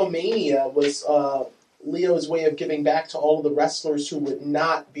know, Leo Mania was Leo's way of giving back to all of the wrestlers who would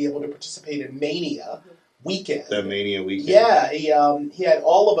not be able to participate in Mania weekend. The Mania weekend. Yeah, he had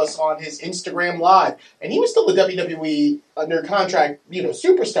all of us on his Instagram Live, and he was still the WWE under contract,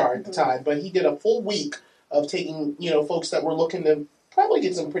 superstar at the time, but he did a full week of taking, folks that were looking to probably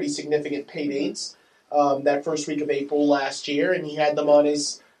get some pretty significant pay dates. That first week of April last year, and he had them on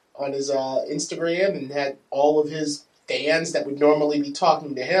his Instagram, and had all of his fans that would normally be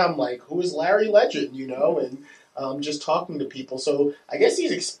talking to him, like, who is Larry Legend, and just talking to people. So I guess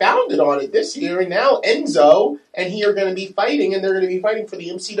he's expounded on it this year, and now Enzo and he are going to be fighting, and they're going to be fighting for the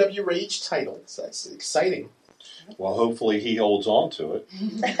MCW Rage title. So that's exciting. Well, hopefully he holds on to it.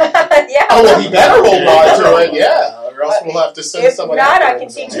 Yeah. Oh, well, he better hold on to it, yeah. Or else we'll have to send If someone not, after I can him.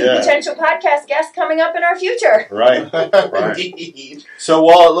 see two potential podcast guests coming up in our future. Right. Indeed. So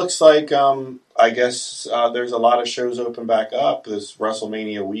while it looks like, I guess there's a lot of shows open back up this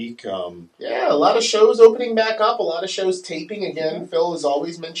WrestleMania week. Yeah, a lot of shows opening back up, a lot of shows taping again. Phil is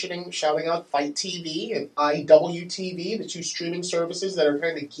always shouting out Fight TV and IWTV, the two streaming services that are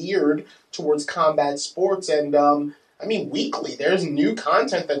kind of geared towards combat sports. And, weekly, there's new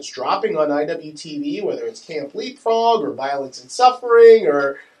content that's dropping on IWTV, whether it's Camp Leapfrog or Violence and Suffering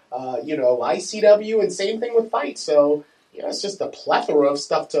or, ICW, and same thing with Fight. So, it's just a plethora of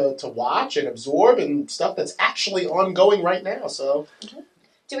stuff to watch and absorb and stuff that's actually ongoing right now. So,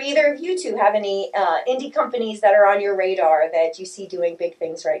 Do either of you two have any indie companies that are on your radar that you see doing big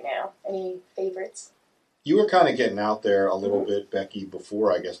things right now? Any favorites? You were kind of getting out there a little bit, Becky,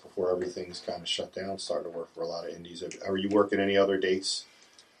 before everything's kind of shut down, starting to work for a lot of indies. Are you working any other dates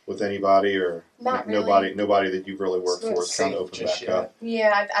with anybody, or Not really. nobody that you've really worked for is kind of open back up?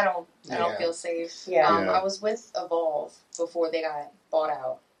 Yeah, I don't feel safe. Yeah. I was with Evolve before they got bought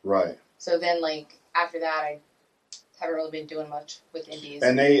out. Right. So then, after that, I haven't really been doing much with indies.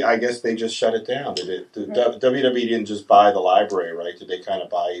 And I guess they just shut it down. Did it? WWE didn't just buy the library, right? Did they kind of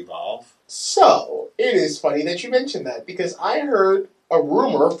buy Evolve? So, it is funny that you mentioned that, because I heard a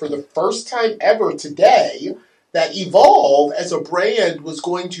rumor for the first time ever today that Evolve as a brand was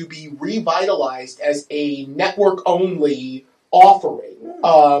going to be revitalized as a network-only offering.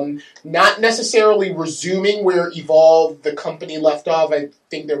 Not necessarily resuming where Evolve, the company, left off. I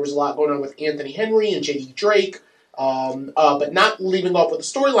think there was a lot going on with Anthony Henry and J.D. Drake, but not leaving off with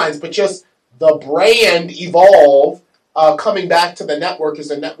the storylines, but just the brand Evolve coming back to the network as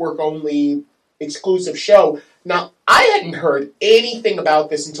a network-only exclusive show. Now, I hadn't heard anything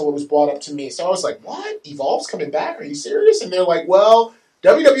about this until it was brought up to me. So I was like, what? Evolve's coming back? Are you serious? And they're like, well,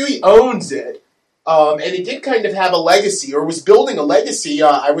 WWE owns it. And it did kind of have a legacy, or was building a legacy.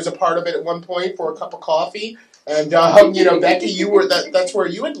 I was a part of it at one point for a cup of coffee. And, Becky, that's where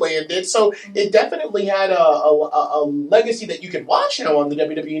you had landed. So it definitely had a legacy that you can watch now on the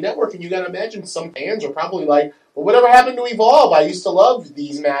WWE Network. And you got to imagine some fans are probably like, well, whatever happened to Evolve? I used to love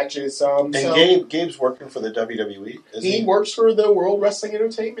these matches. And Gabe's working for the WWE, isn't he? He works for the World Wrestling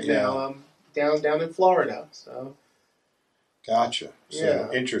Entertainment now, down in Florida. So, gotcha. So,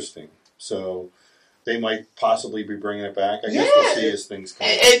 yeah. Interesting. So they might possibly be bringing it back. I guess we'll see as things come.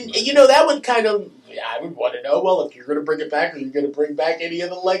 And that would kind of, I would want to know, well, if you're going to bring it back, are you going to bring back any of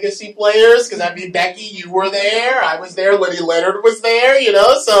the legacy players? Because, Becky, you were there. I was there. Liddy Leonard was there,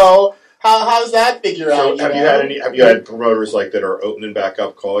 so how's that figure out? So have you had promoters like that are opening back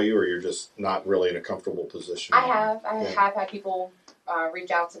up call you, or you're just not really in a comfortable position? I have had people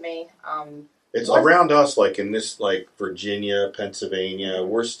reach out to me. It's around us, like in this, Virginia, Pennsylvania,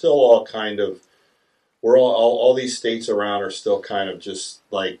 we're still all kind of, all these states around are still kind of just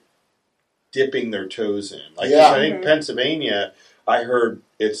dipping their toes in. I think Pennsylvania, I heard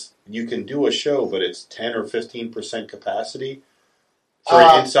you can do a show, but it's 10 or 15% capacity for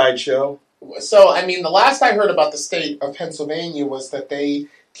an inside show. So, the last I heard about the state of Pennsylvania was that they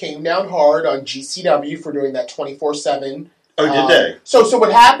came down hard on GCW for doing that 24/7. Oh, did they? So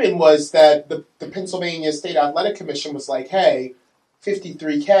what happened was that the Pennsylvania State Athletic Commission was like, hey,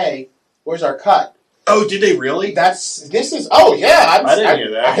 $53K, where's our cut? Oh, did they really? I didn't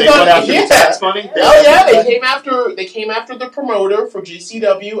hear that. They went after the tax money? Oh yeah, they came after the promoter for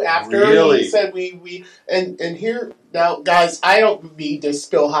GCW after he said we and here now, guys, I don't mean to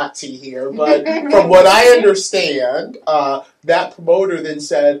spill hot tea here, but from what I understand, that promoter then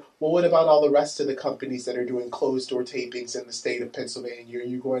said, well, what about all the rest of the companies that are doing closed-door tapings in the state of Pennsylvania? Are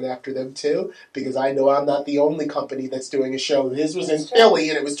you going after them too? Because I know I'm not the only company that's doing a show. His was in Philly,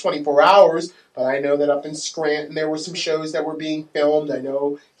 and it was 24 hours, but I know that up in Scranton there were some shows that were being filmed. I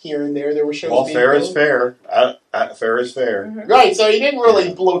know here and there were shows being filmed. Well, fair is fair. Fair is fair. Mm-hmm. Right, so he didn't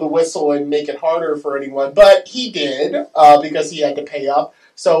really blow the whistle and make it harder for anyone, but he did because he had to pay up.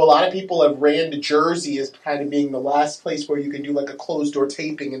 So a lot of people have ran to Jersey as kind of being the last place where you can do a closed-door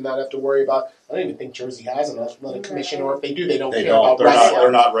taping and not have to worry about, I don't even think Jersey has an athletic commission, or if they do, they don't care about wrestling.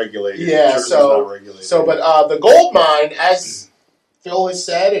 They're not regulated. Yeah, Jersey's not regulated. But the gold mine, as Phil has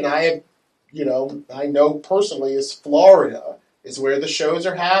said, and I have, I know personally, is Florida, is where the shows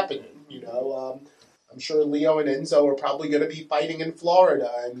are happening. I'm sure Leo and Enzo are probably going to be fighting in Florida,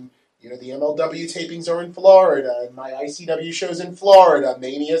 and the MLW tapings are in Florida, and my ICW show's in Florida,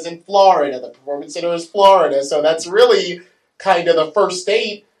 Mania's in Florida, the Performance Center is Florida, so that's really kind of the first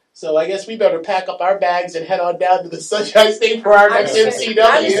state So I guess we better pack up our bags and head on down to the Sunshine State for our next MCW.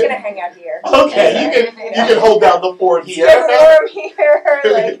 I'm just gonna hang out here. Okay, you can hold down the fort here. It's warm here.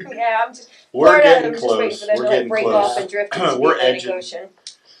 Like, yeah, I'm just. We're Florida, getting I'm just close. waiting for them We're to getting break close. off and drift into We're the Atlantic edging. Ocean.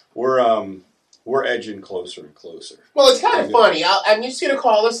 We're edging closer and closer. Well, it's kind of funny. I'm just going to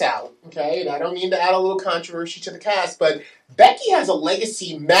call this out, okay? And I don't mean to add a little controversy to the cast, but Becky has a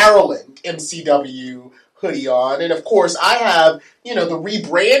Legacy Maryland MCW hoodie on. And, of course, I have, the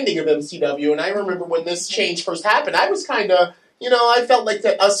rebranding of MCW. And I remember when this change first happened, I was kind of, I felt like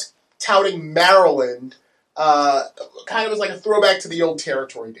that us touting Maryland kind of was like a throwback to the old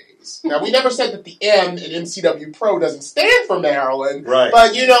territory days. Now, we never said that the M in MCW Pro doesn't stand for Maryland. Right.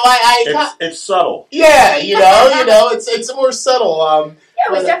 But, it's subtle. Yeah, it's more subtle. Yeah,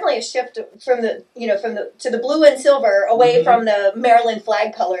 it was definitely a shift from the to the blue and silver away from the Maryland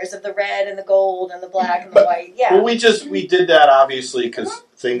flag colors of the red and the gold and the black and the white. Yeah. Well, we did that obviously because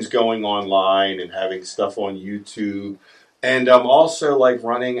things going online and having stuff on YouTube, and also like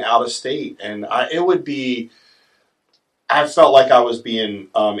running out of state, and I felt like I was being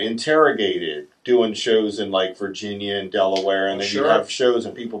interrogated doing shows in like Virginia and Delaware, and then you have shows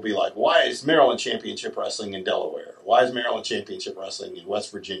and people be like, "Why is Maryland Championship Wrestling in Delaware? Why is Maryland Championship Wrestling in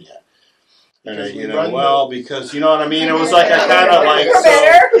West Virginia?" And because you know what I mean. It was like I kind of like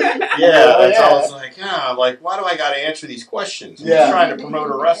I was like, why do I got to answer these questions? I'm just trying to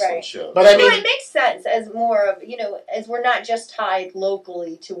promote a wrestling show. But I mean, it makes sense as more of as we're not just tied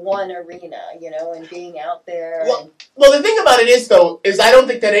locally to one arena, and being out there. Well, the thing about it is I don't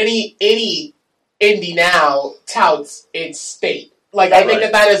think that any indie now touts its state. Like I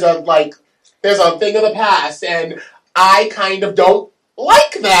think that is there's a thing of the past, and I kind of don't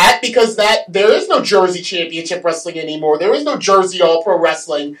like that because there is no Jersey Championship Wrestling anymore. There is no Jersey All Pro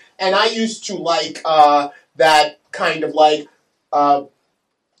Wrestling, and I used to like that kind of like the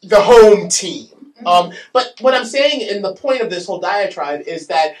home team. But what I'm saying, and the point of this whole diatribe, is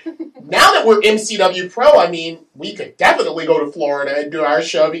that now that we're MCW Pro, I mean, we could definitely go to Florida and do our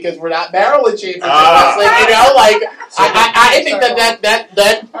show because we're not Maryland Championship Wrestling. I think that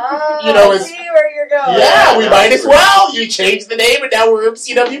I see where you're going. Yeah, we might as well. You change the name, and now we're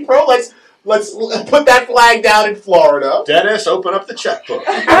MCW Pro. Let's put that flag down in Florida. Dennis, open up the checkbook.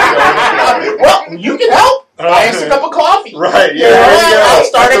 Well, you can help. Buy us a cup of coffee. Right, yeah. I'll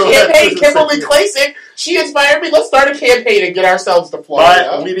start a campaign. Kimberly Klasick, she inspired me. Let's start a campaign and get ourselves to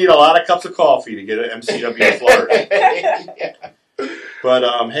Florida. We need a lot of cups of coffee to get an MCW in Florida.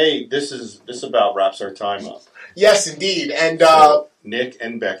 But, hey, this about wraps our time up. Yes, indeed. And so, Nick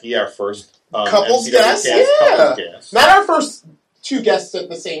and Becky, our first couples MCW guests. Couples guests. Not our first two guests at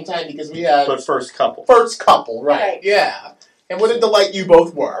the same time because we had... But first couple. First couple, right. Yeah. And what a delight you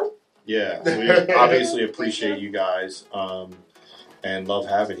both were. Yeah, we obviously appreciate you guys and love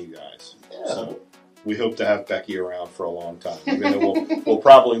having you guys. Yeah. So we hope to have Becky around for a long time, even though we'll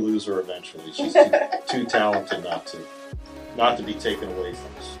probably lose her eventually. She's too talented not to be taken away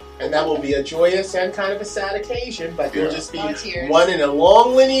from us. And that will be a joyous and kind of a sad occasion, but you'll just be one in a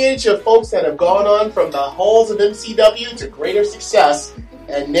long lineage of folks that have gone on from the halls of MCW to greater success.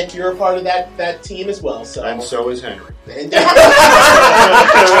 And Nick, you're a part of that team as well. So. And so is Henry.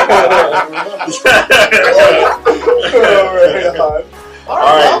 All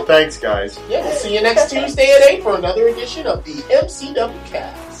right, thanks, guys. Yeah, we'll see you next Tuesday at 8 for another edition of the MCW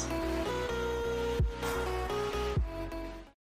Cast.